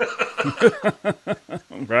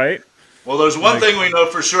 Right? Well, there's one thing we know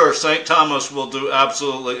for sure. St. Thomas will do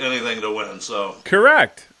absolutely anything to win. So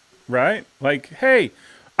correct. Right? Like, hey,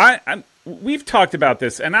 we've talked about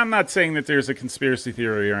this, and I'm not saying that there's a conspiracy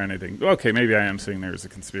theory or anything. Okay, maybe I am saying there's a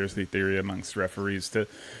conspiracy theory amongst referees to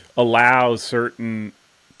allow certain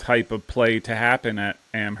type of play to happen at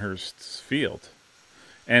Amherst's field.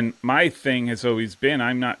 And my thing has always been,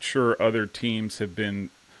 I'm not sure other teams have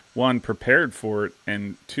been, 1, prepared for it,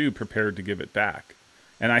 and 2, prepared to give it back.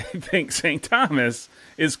 And I think St. Thomas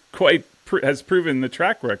has proven the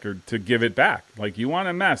track record to give it back. Like, you want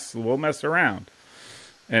to mess, we'll mess around.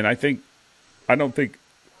 And I don't think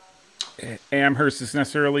Amherst is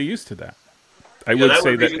necessarily used to that. I would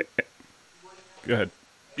say that. Go ahead.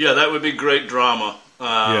 Yeah, that would be great drama.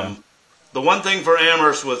 The one thing for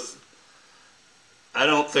Amherst I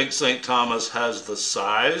don't think St. Thomas has the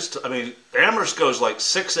size. I mean, Amherst goes like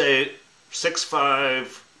 6'8",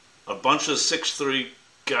 6'5", a bunch of 6'3"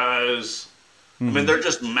 guys. Mm-hmm. I mean, they're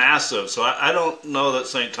just massive. So I don't know that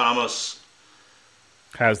St. Thomas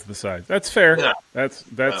has the size. That's fair. Yeah. That's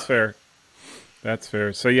fair. That's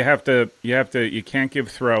fair. So you can't give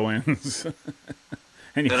throw-ins,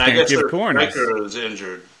 and you can't give corners. Striker is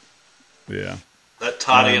injured. Yeah. That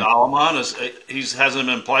Toddy Alaman hasn't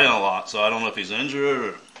been playing a lot, so I don't know if he's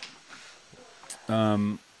injured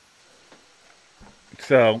or.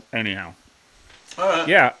 So anyhow, all right.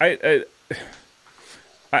 Yeah,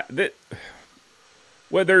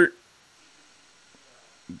 whether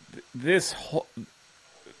this whole,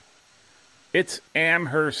 it's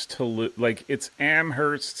Amherst to lose, like it's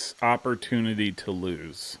Amherst's opportunity to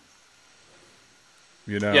lose.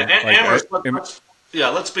 You know, yeah, Amherst.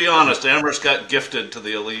 Let's be honest. Amherst got gifted to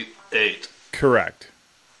the Elite Eight. Correct.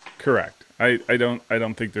 I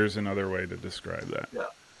don't think there's another way to describe that.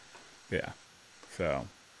 Yeah. So,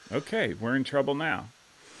 okay, we're in trouble now.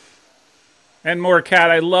 And more, Cat,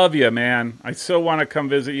 I love you, man. I so want to come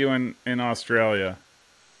visit you in Australia.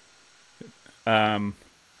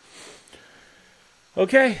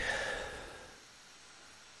 Okay.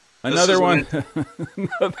 Another one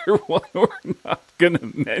we're not going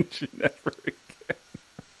to mention ever again.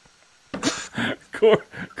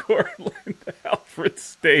 Cortland, Alfred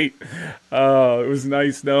State. It was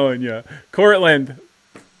nice knowing you. Cortland.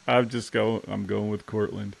 I'm going with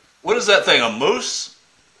Cortland. What is that thing, a moose?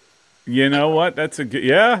 You know what? That's a good,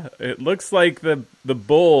 yeah. It looks like the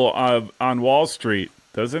bull on Wall Street,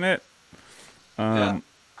 doesn't it? Alfred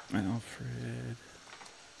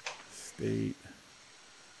State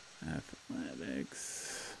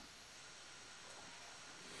Athletics.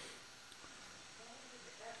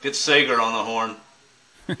 Get Sager on the horn.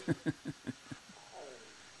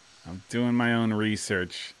 I'm doing my own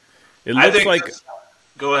research. It I looks think like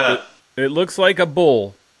go ahead. it looks like a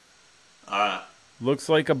bull. All right. Looks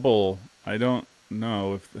like a bull. I don't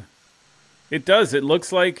know if it does. It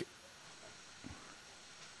looks like.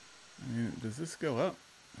 Does this go up?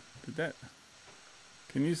 Did that?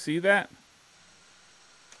 Can you see that?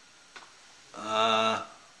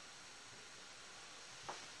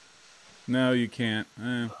 No, you can't.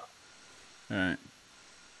 All right.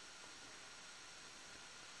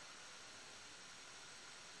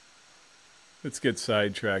 Let's get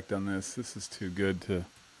sidetracked on this. This is too good to.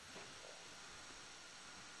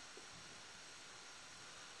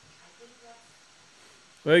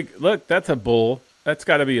 Like, look, that's a bull. That's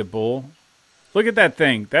got to be a bull. Look at that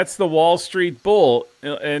thing. That's the Wall Street bull,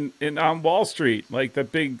 and on Wall Street, like the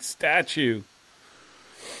big statue.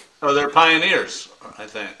 Oh, they're pioneers, I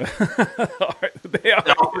think. They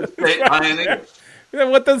are State pioneers.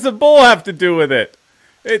 What does the bull have to do with it?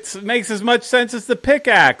 It makes as much sense as the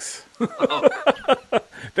pickaxe.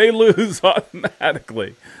 They lose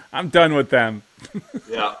automatically. I'm done with them.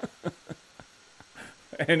 Yeah.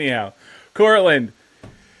 Anyhow, Cortland.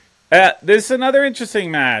 This is another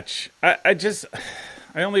interesting match. I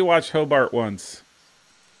only watched Hobart once.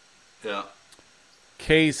 Yeah.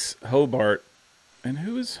 Case Hobart. And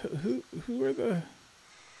who are the...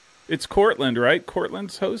 It's Cortland, right?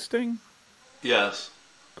 Cortland's hosting? Yes.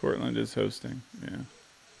 Cortland is hosting, yeah.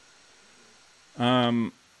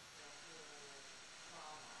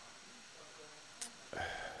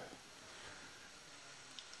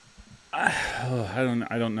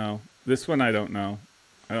 I don't know. This one I don't know.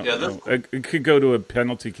 I don't know. It could go to a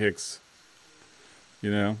penalty kicks,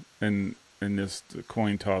 and just a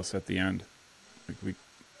coin toss at the end.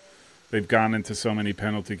 They've gone into so many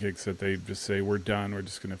penalty kicks that they just say, we're done. We're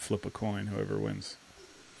just going to flip a coin, whoever wins.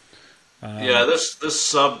 This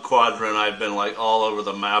sub quadrant I've been like all over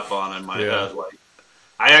the map on in my head. Like,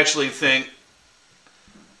 I actually think,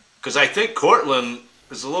 because I think Cortland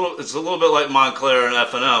is it's a little bit like Montclair and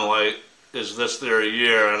F&M. Like, is this their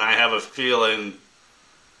year? And I have a feeling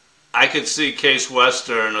I could see Case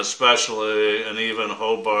Western, especially, and even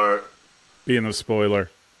Hobart being a spoiler.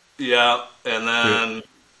 Yeah, and then.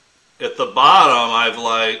 At the bottom,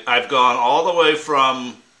 I've gone all the way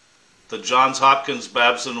from the Johns Hopkins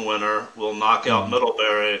Babson winner will knock out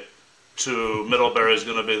Middlebury to Middlebury's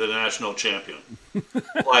going to be the national champion.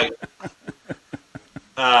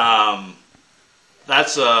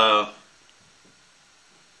 That's but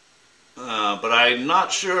I'm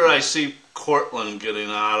not sure I see Cortland getting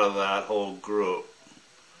out of that whole group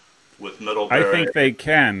with Middlebury. I think they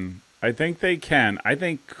can. I think.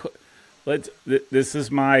 This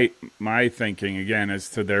is my thinking again as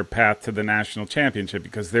to their path to the national championship,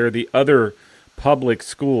 because they're the other public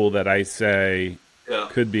school that I say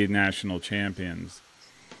could be national champions.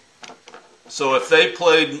 So if they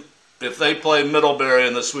play Middlebury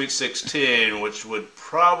in the Sweet 16, which would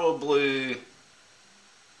probably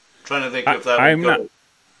trying to think if that would go.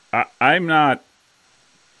 I'm not.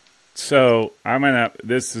 So I'm gonna.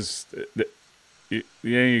 This is.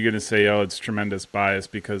 You're going to say, oh, it's tremendous bias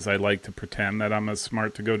because I like to pretend that I'm as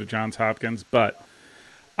smart to go to Johns Hopkins. But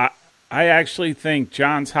I actually think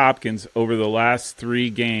Johns Hopkins over the last 3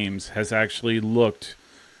 games has actually looked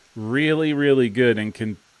really, really good and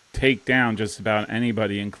can take down just about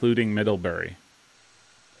anybody, including Middlebury.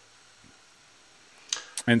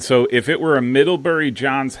 And so if it were a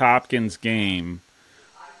Middlebury-Johns Hopkins game,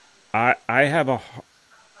 I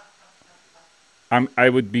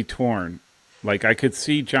would be torn. Like, I could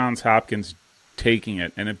see Johns Hopkins taking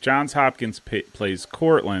it. And if Johns Hopkins plays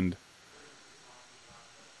Cortland,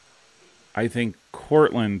 I think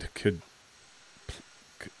Cortland could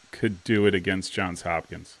do it against Johns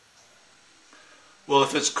Hopkins. Well,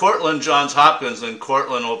 if it's Cortland, Johns Hopkins, then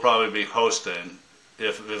Cortland will probably be hosting.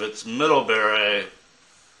 If it's Middlebury...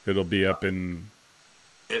 It'll be up in...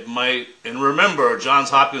 It might... And remember,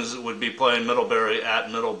 Johns Hopkins would be playing Middlebury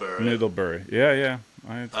at Middlebury. Middlebury. Yeah.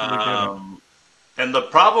 I totally get it. And the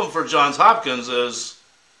problem for Johns Hopkins is,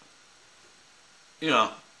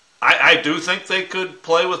 I do think they could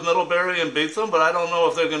play with Middlebury and beat them, but I don't know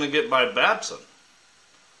if they're going to get by Babson.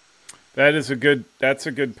 That's a good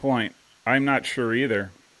point. I'm not sure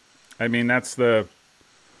either. I mean, that's one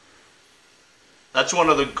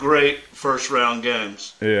of the great first round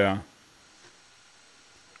games. Yeah.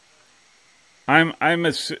 I'm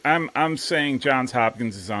saying Johns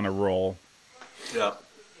Hopkins is on a roll. Yeah.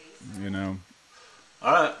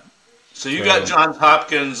 All right. So you got Johns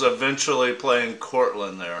Hopkins eventually playing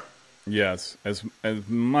Cortland there. Yes. As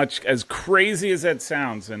much as crazy as that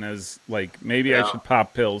sounds, and as maybe I should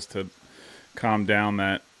pop pills to calm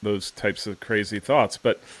down those types of crazy thoughts.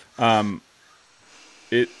 But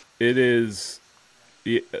it is,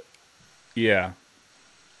 yeah.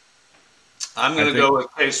 I'm going to go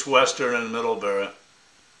with Case Western and Middlebury.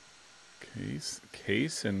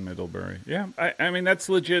 Case in Middlebury. Yeah, I mean, that's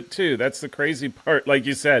legit, too. That's the crazy part. Like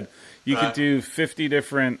you said, you could do 50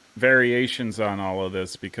 different variations on all of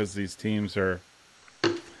this because these teams are...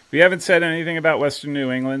 We haven't said anything about Western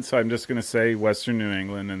New England, so I'm just going to say Western New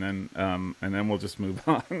England, and then we'll just move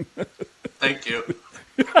on. Thank you.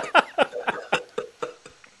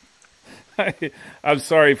 I'm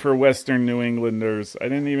sorry for Western New Englanders. I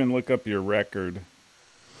didn't even look up your record.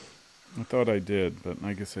 I thought I did, but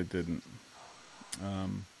I guess I didn't.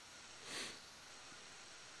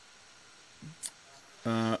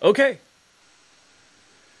 Okay.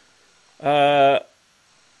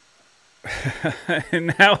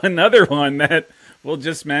 And now another one that we'll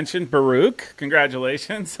just mention. Baruch,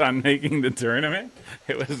 congratulations on making the tournament.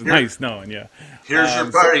 It was nice knowing you. Here's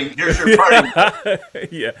your party. Here's your party.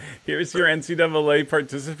 Yeah, here's your NCAA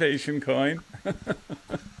participation coin.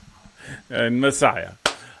 And Messiah.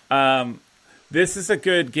 This is a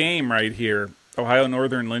good game right here. Ohio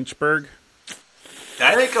Northern Lynchburg.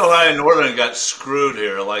 I think Ohio Northern got screwed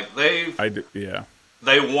here. Like they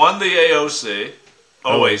won the AOC.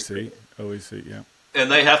 OAC, yeah.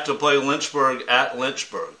 And they have to play Lynchburg at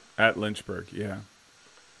Lynchburg. At Lynchburg, yeah.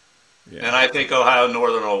 And I think Ohio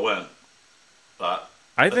Northern will win. But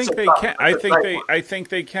I think they can. I think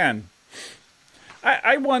they can.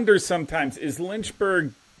 I wonder sometimes,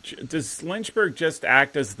 does Lynchburg just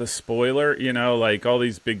act as the spoiler? You know, like all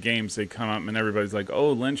these big games, they come up and everybody's like,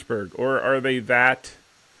 oh, Lynchburg. Or are they that...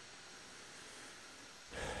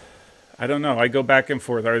 I don't know. I go back and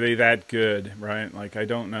forth. Are they that good, right? Like, I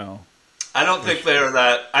don't know. I don't think they're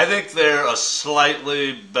that. I think they're a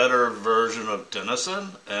slightly better version of Denison,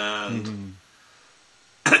 and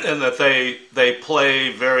and that they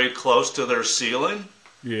play very close to their ceiling.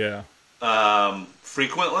 Yeah.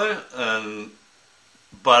 Frequently,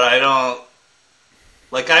 but I don't.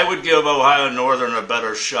 Like, I would give Ohio Northern a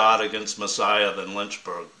better shot against Messiah than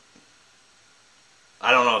Lynchburg.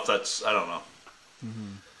 I don't know if that's. I don't know.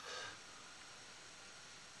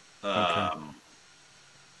 Okay.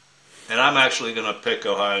 And I'm actually going to pick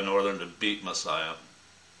Ohio Northern to beat Messiah.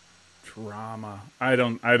 Drama. I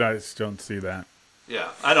just don't see that. Yeah,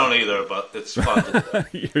 I don't either, but it's fun to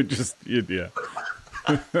do. Yeah.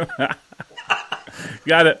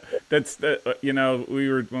 Got it. That's when we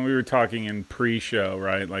were talking in pre-show,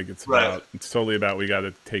 right? Like it's totally about we got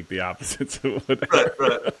to take the opposites of whatever.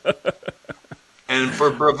 Right. And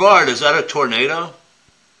for Brevard, is that a tornado?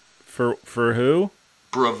 For who?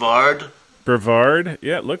 Brevard.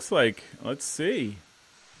 Yeah, it looks like. Let's see.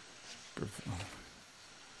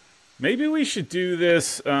 Maybe we should do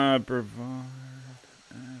this. Brevard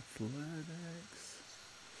Athletics.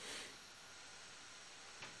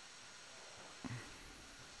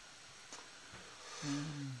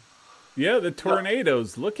 Yeah, the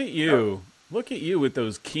tornadoes. Look at you. Look at you with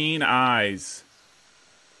those keen eyes.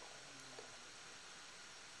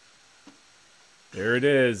 There it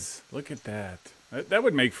is. Look at that. That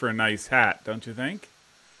would make for a nice hat, don't you think?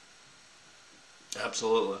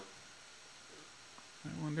 Absolutely. I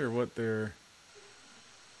wonder what they're...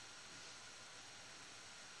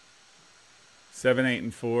 7, 8,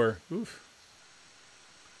 and 4. Oof.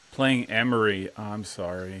 Playing Emory. Oh, I'm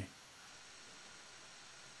sorry.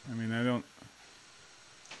 I mean, I don't...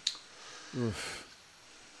 Oof.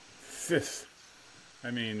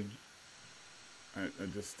 I mean, I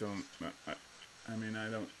just don't... I mean, I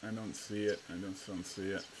don't see it. I just don't see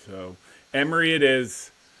it. So, Emory it is.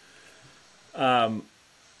 And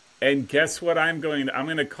guess what I'm going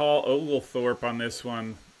to call Oglethorpe on this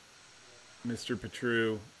one, Mr.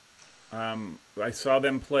 Petru. I saw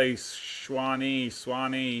them play Swanee.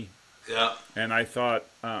 Yeah. And I thought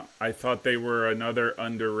they were an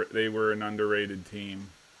underrated team.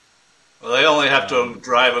 Well, they only have to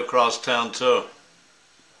drive across town too.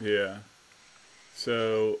 Yeah.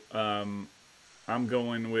 So, I'm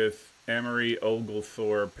going with Emory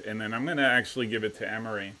Oglethorpe, and then I'm going to actually give it to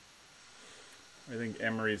Emory. I think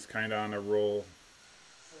Emory's kind of on a roll.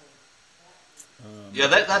 Yeah,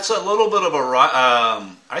 that's a little bit of a...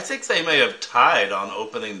 I think they may have tied on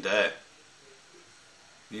opening day.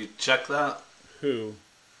 You check that? Who?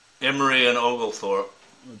 Emory and Oglethorpe.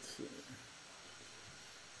 Let's see.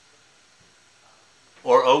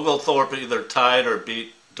 Or Oglethorpe either tied or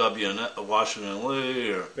beat Washington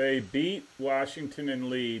Lee. They beat Washington and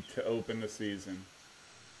Lee to open the season.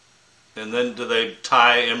 And then do they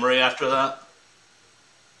tie Emory after that?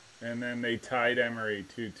 And then they tied Emory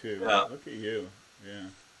 2-2. Yeah. Look at you. Yeah.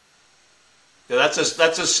 Yeah, that's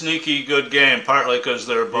a sneaky good game, partly because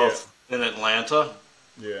they're both in Atlanta.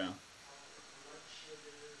 Yeah.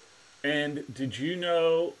 And did you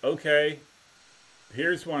know, okay,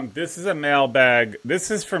 here's one. This is a mailbag. This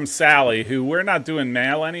is from Sally, who we're not doing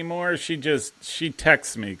mail anymore. She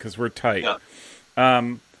texts me because we're tight. Yeah.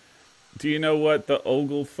 Do you know what the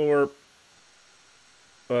Oglethorpe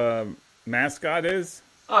mascot is?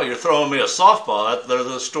 Oh, you're throwing me a softball. They're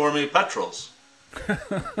the Stormy Petrels.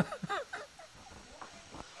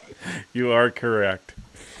 You are correct.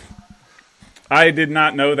 I did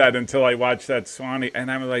not know that until I watched that Swanee,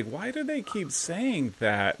 and I was like, why do they keep saying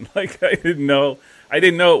that? Like, I didn't know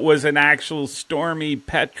it was an actual Stormy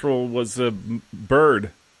Petrel was a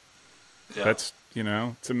bird. Yeah. That's,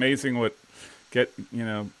 it's amazing what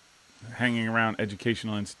hanging around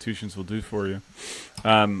educational institutions will do for you.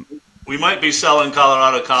 We might be selling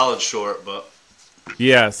Colorado College short, but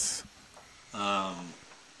yes.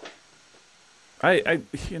 I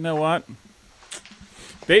you know what?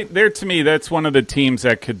 They're to me, that's one of the teams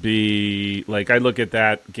that could be like, I look at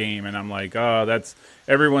that game and I'm like, oh,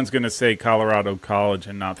 everyone's going to say Colorado College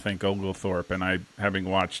and not think Oglethorpe. And I, having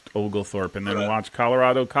watched Oglethorpe and then watched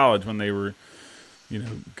Colorado College when they were,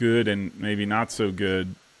 good and maybe not so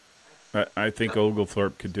good, I think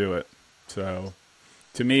Oglethorpe could do it. So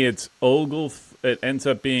to me, it's it ends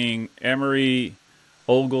up being Emory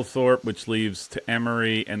Oglethorpe, which leaves to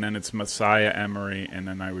Emory, and then it's Messiah Emory, and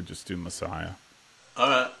then I would just do Messiah. All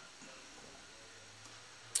right.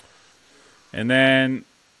 And then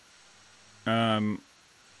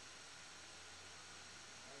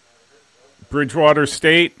Bridgewater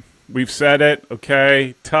State, we've said it.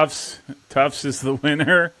 Okay, Tufts is the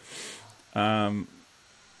winner. All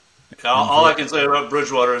I can say about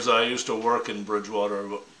Bridgewater is I used to work in Bridgewater.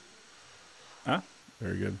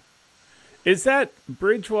 Very good. Is that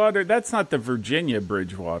Bridgewater? That's not the Virginia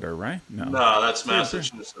Bridgewater, right? No, that's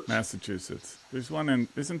Massachusetts. Massachusetts. There's one in.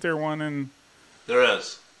 Isn't there one in? There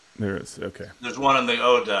is. There is. Okay. There's one in the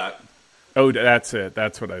ODAC. Oh, that's it.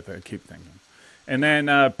 That's what I keep thinking. And then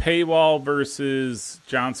Paywall versus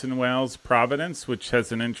Johnson Wales Providence, which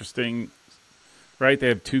has an interesting. Right, they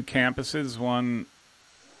have two campuses, one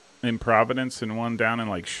in Providence and one down in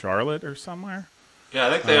like Charlotte or somewhere. Yeah, I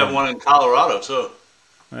think they have one in Colorado too.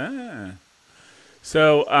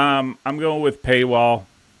 So I'm going with Paywall.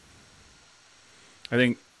 I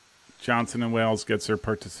think Johnson and Wales gets their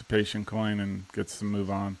participation coin and gets to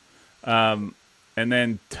move on. And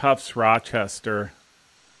then Tufts Rochester.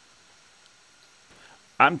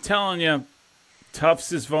 I'm telling you,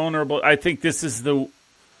 Tufts is vulnerable. I think this is the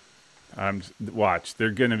watch.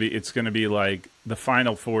 It's going to be like the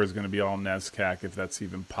Final Four is going to be all NESCAC if that's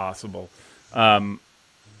even possible.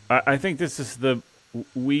 I think this is the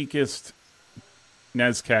weakest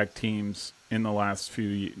NESCAC teams in the last few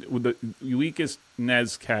years. The weakest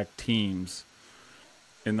NESCAC teams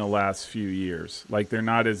in the last few years. Like, they're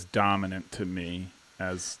not as dominant to me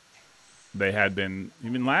as they had been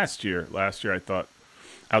even last year. Last year, I thought,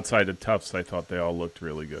 outside of Tufts, I thought they all looked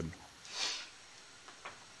really good.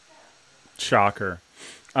 Shocker.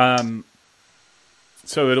 So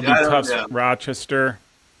it'll be Tufts Rochester.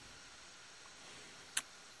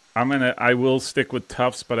 I will stick with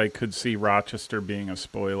Tufts, but I could see Rochester being a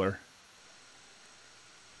spoiler.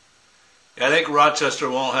 Yeah, I think Rochester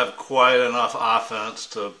won't have quite enough offense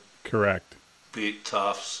to beat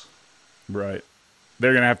Tufts. Right.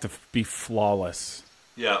 They're going to have to be flawless.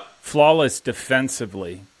 Yeah. Flawless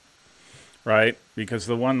defensively. Right? Because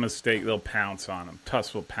the one mistake, they'll pounce on them.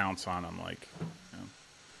 Tufts will pounce on them like.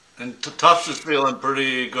 And Tufts is feeling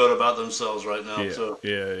pretty good about themselves right now, too.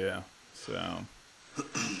 Yeah. So,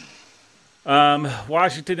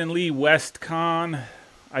 Washington and Lee WestCon.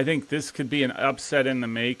 I think this could be an upset in the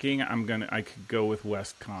making. I could go with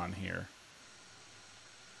WestCon here.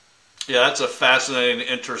 Yeah, that's a fascinating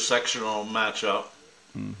intersectional matchup.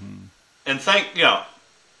 Mm-hmm. And thank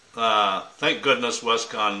goodness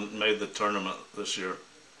WestCon made the tournament this year.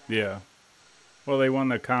 Yeah. Well, they won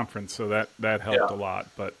the conference, so that helped a lot.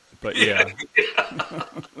 But yeah.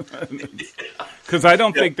 Because I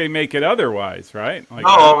don't think they make it otherwise, right? Like,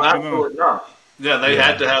 no, absolutely not. Yeah, they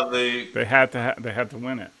had to have the. They had to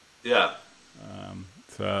win it. Yeah.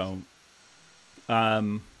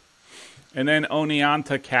 And then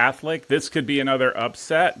Oneonta Catholic. This could be another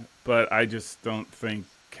upset, but I just don't think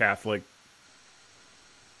Catholic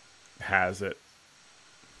has it.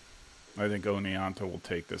 I think Oneonta will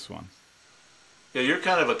take this one. Yeah, you're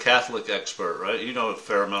kind of a Catholic expert, right? You know a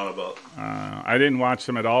fair amount about. I didn't watch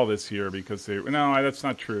them at all this year because that's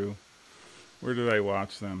not true. Where did I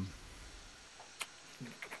watch them?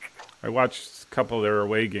 I watched a couple of their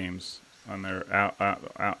away games. on their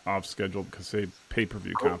off schedule because they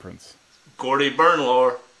pay-per-view conference. Gordy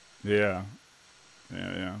Bernlohr. Yeah.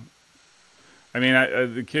 I mean,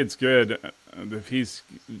 the kid's good. If he's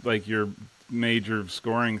like your major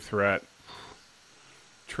scoring threat,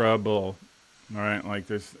 trouble. All right, like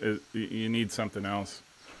you need something else.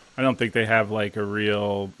 I don't think they have like a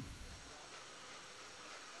real.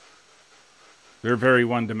 They're very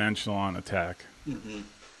one-dimensional on attack. Mm-hmm.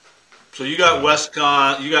 So you got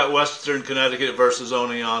Western Connecticut versus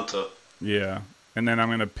Oneonta. Yeah, and then I'm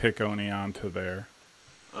going to pick Oneonta there.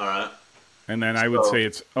 All right. And then I would say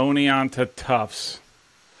it's Oneonta Tufts.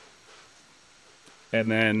 And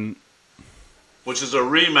then... Which is a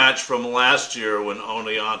rematch from last year when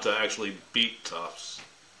Oneonta actually beat Tufts.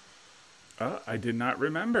 I did not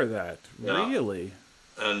remember that. Yeah. Really?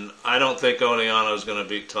 And I don't think Oneonta is going to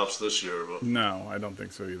beat Tufts this year. But... No, I don't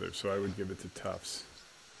think so either. So I would give it to Tufts.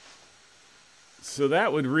 So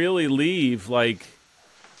that would really leave, like...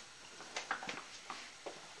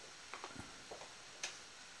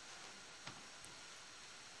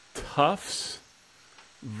 Tufts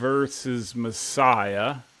versus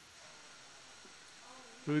Messiah.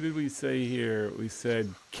 Who did we say here? We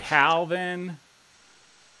said Calvin.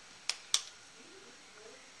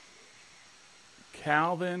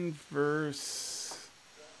 Calvin versus...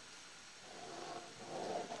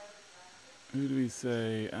 Who do we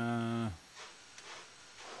say? I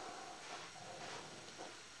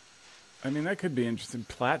mean, that could be interesting.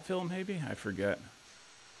 Platteville, maybe? I forget.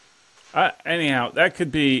 Anyhow, that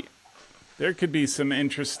could be... There could be some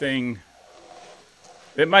interesting...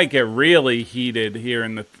 It might get really heated here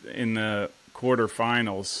in the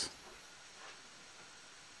quarterfinals.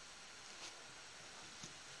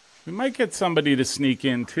 We might get somebody to sneak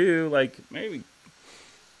in too. Like maybe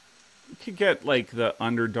we could get like the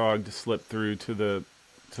underdog to slip through to the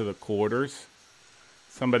quarters.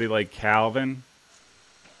 Somebody like Calvin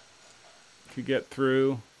could get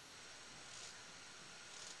through.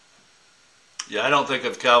 Yeah, I don't think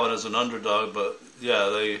of Calvin as an underdog, but yeah,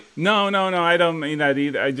 they... No, I don't mean that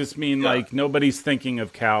either. I just mean like nobody's thinking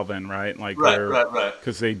of Calvin, right? Like right.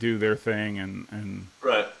 Because they do their thing and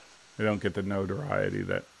right. They don't get the notoriety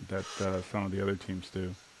that some of the other teams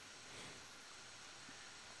do.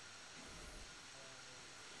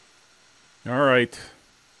 All right,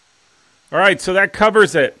 so that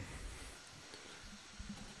covers it.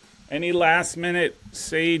 Any last minute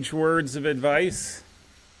sage words of advice?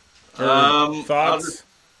 Thoughts?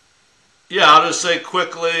 I'll just say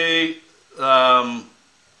quickly, I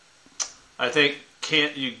think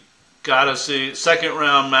you gotta see second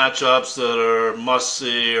round matchups that are must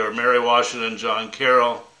see are Mary Washington, John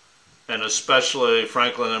Carroll, and especially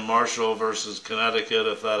Franklin and Marshall versus Connecticut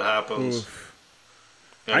if that happens.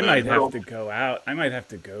 I might have to go out. I might have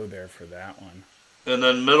to go there for that one. And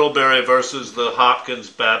then Middlebury versus the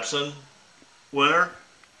Hopkins-Babson winner.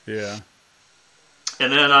 Yeah.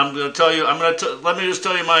 And then I'm going to tell you, let me just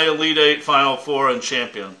tell you my Elite Eight, Final Four, and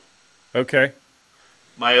champion. Okay.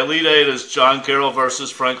 My Elite Eight is John Carroll versus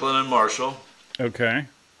Franklin and Marshall. Okay.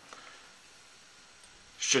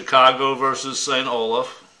 Chicago versus St.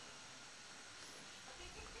 Olaf.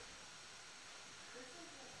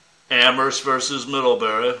 Amherst versus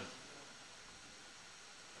Middlebury.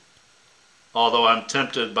 Although I'm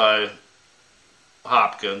tempted by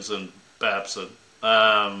Hopkins and Babson.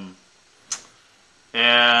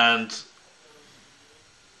 And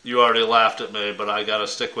you already laughed at me, but I got to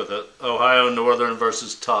stick with it. Ohio Northern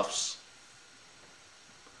versus Tufts.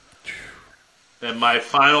 And my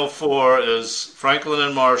Final Four is Franklin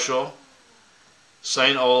and Marshall,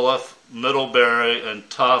 St. Olaf, Middlebury, and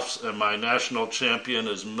Tufts. And my national champion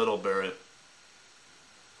is Middlebury.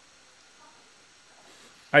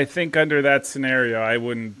 I think under that scenario, I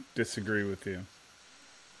wouldn't disagree with you.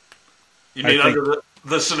 You mean under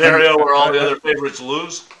the scenario where all the other favorites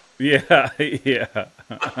lose? Yeah.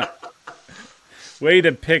 Way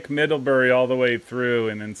to pick Middlebury all the way through,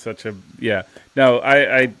 and in such a No,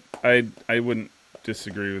 I wouldn't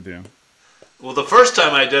disagree with you. Well, the first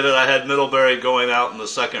time I did it, I had Middlebury going out in the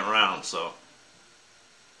second round. So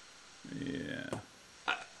yeah,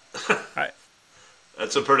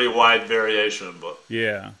 that's a pretty wide variation, but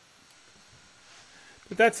yeah.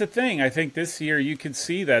 But that's the thing. I think this year you could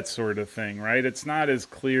see that sort of thing, right? It's not as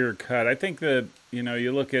clear cut. I think that,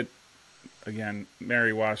 you look at, again,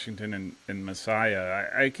 Mary Washington and Messiah,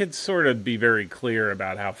 I could sort of be very clear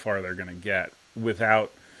about how far they're going to get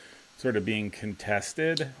without sort of being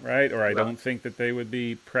contested, right? Or I don't think that they would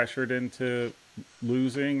be pressured into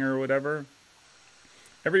losing or whatever.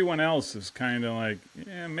 Everyone else is kind of like,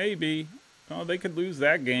 yeah, maybe. Oh, they could lose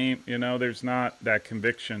that game. There's not that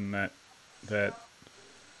conviction that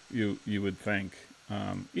You would think.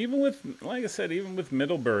 Even with, like I said, even with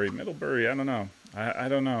Middlebury, I don't know. I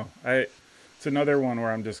don't know. It's another one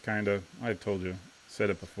where I'm just kind of. I've told you, said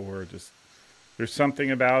it before. Just there's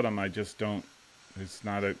something about them. I just don't. It's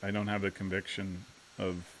not a. I don't have the conviction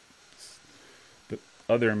of the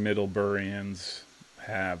other Middleburyans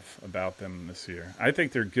have about them this year. I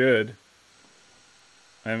think they're good.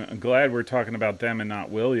 I'm glad we're talking about them and not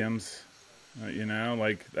Williams. I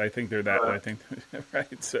think they're that. I think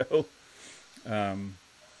right. So,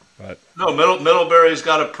 but no, Middlebury's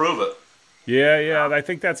got to prove it. Yeah. I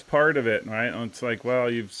think that's part of it, right? It's like,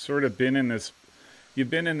 well, you've sort of been in this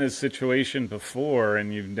situation before,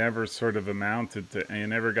 and you've never sort of amounted to, and you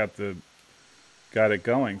never got it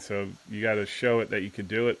going. So you got to show it that you could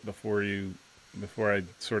do it before I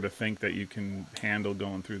sort of think that you can handle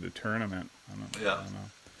going through the tournament. I don't know.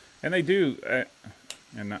 And they do,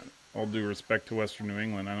 and not all due respect to Western New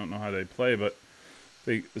England, I don't know how they play, but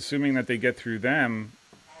assuming that they get through them,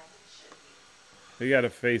 they got to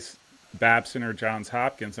face Babson or Johns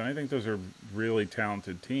Hopkins, and I think those are really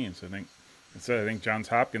talented teams. I think Johns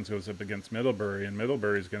Hopkins goes up against Middlebury, and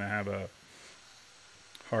Middlebury's going to have a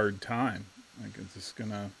hard time. Like, it's just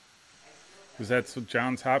going to, because that's what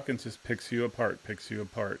Johns Hopkins just picks you apart, right,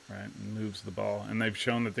 and moves the ball. And they've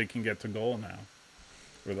shown that they can get to goal now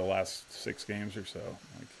for the last 6 games or so.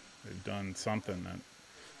 Like, they've done something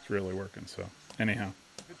that's really working. So, anyhow,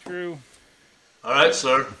 Drew. All right,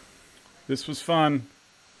 sir. This was fun.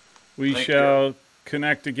 We Thank shall you.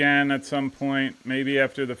 Connect again at some point, maybe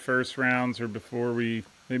after the first rounds or before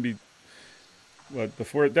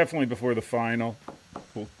definitely before the final.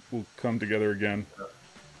 We'll come together again.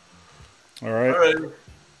 All right. All right.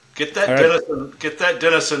 Get that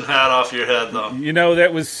Dennison hat off your head, though.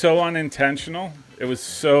 That was so unintentional. It was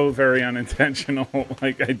so very unintentional.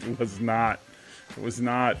 Like, it was not.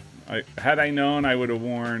 Had I known, I would have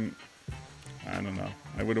worn. I don't know.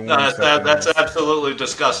 I would have worn. No, that's absolutely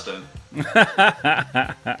disgusting.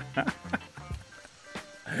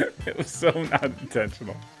 It was so not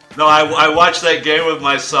intentional. No, I watched that game with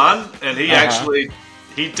my son, and he actually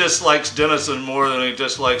dislikes Dennison more than he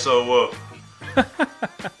dislikes Owo.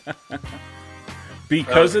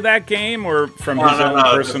 Because of that game, or from his own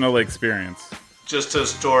personal experience? Just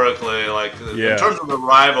historically, in terms of the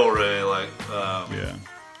rivalry, yeah.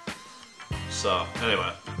 So,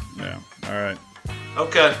 anyway. Yeah. All right.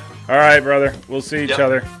 Okay. All right, brother. We'll see each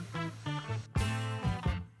other.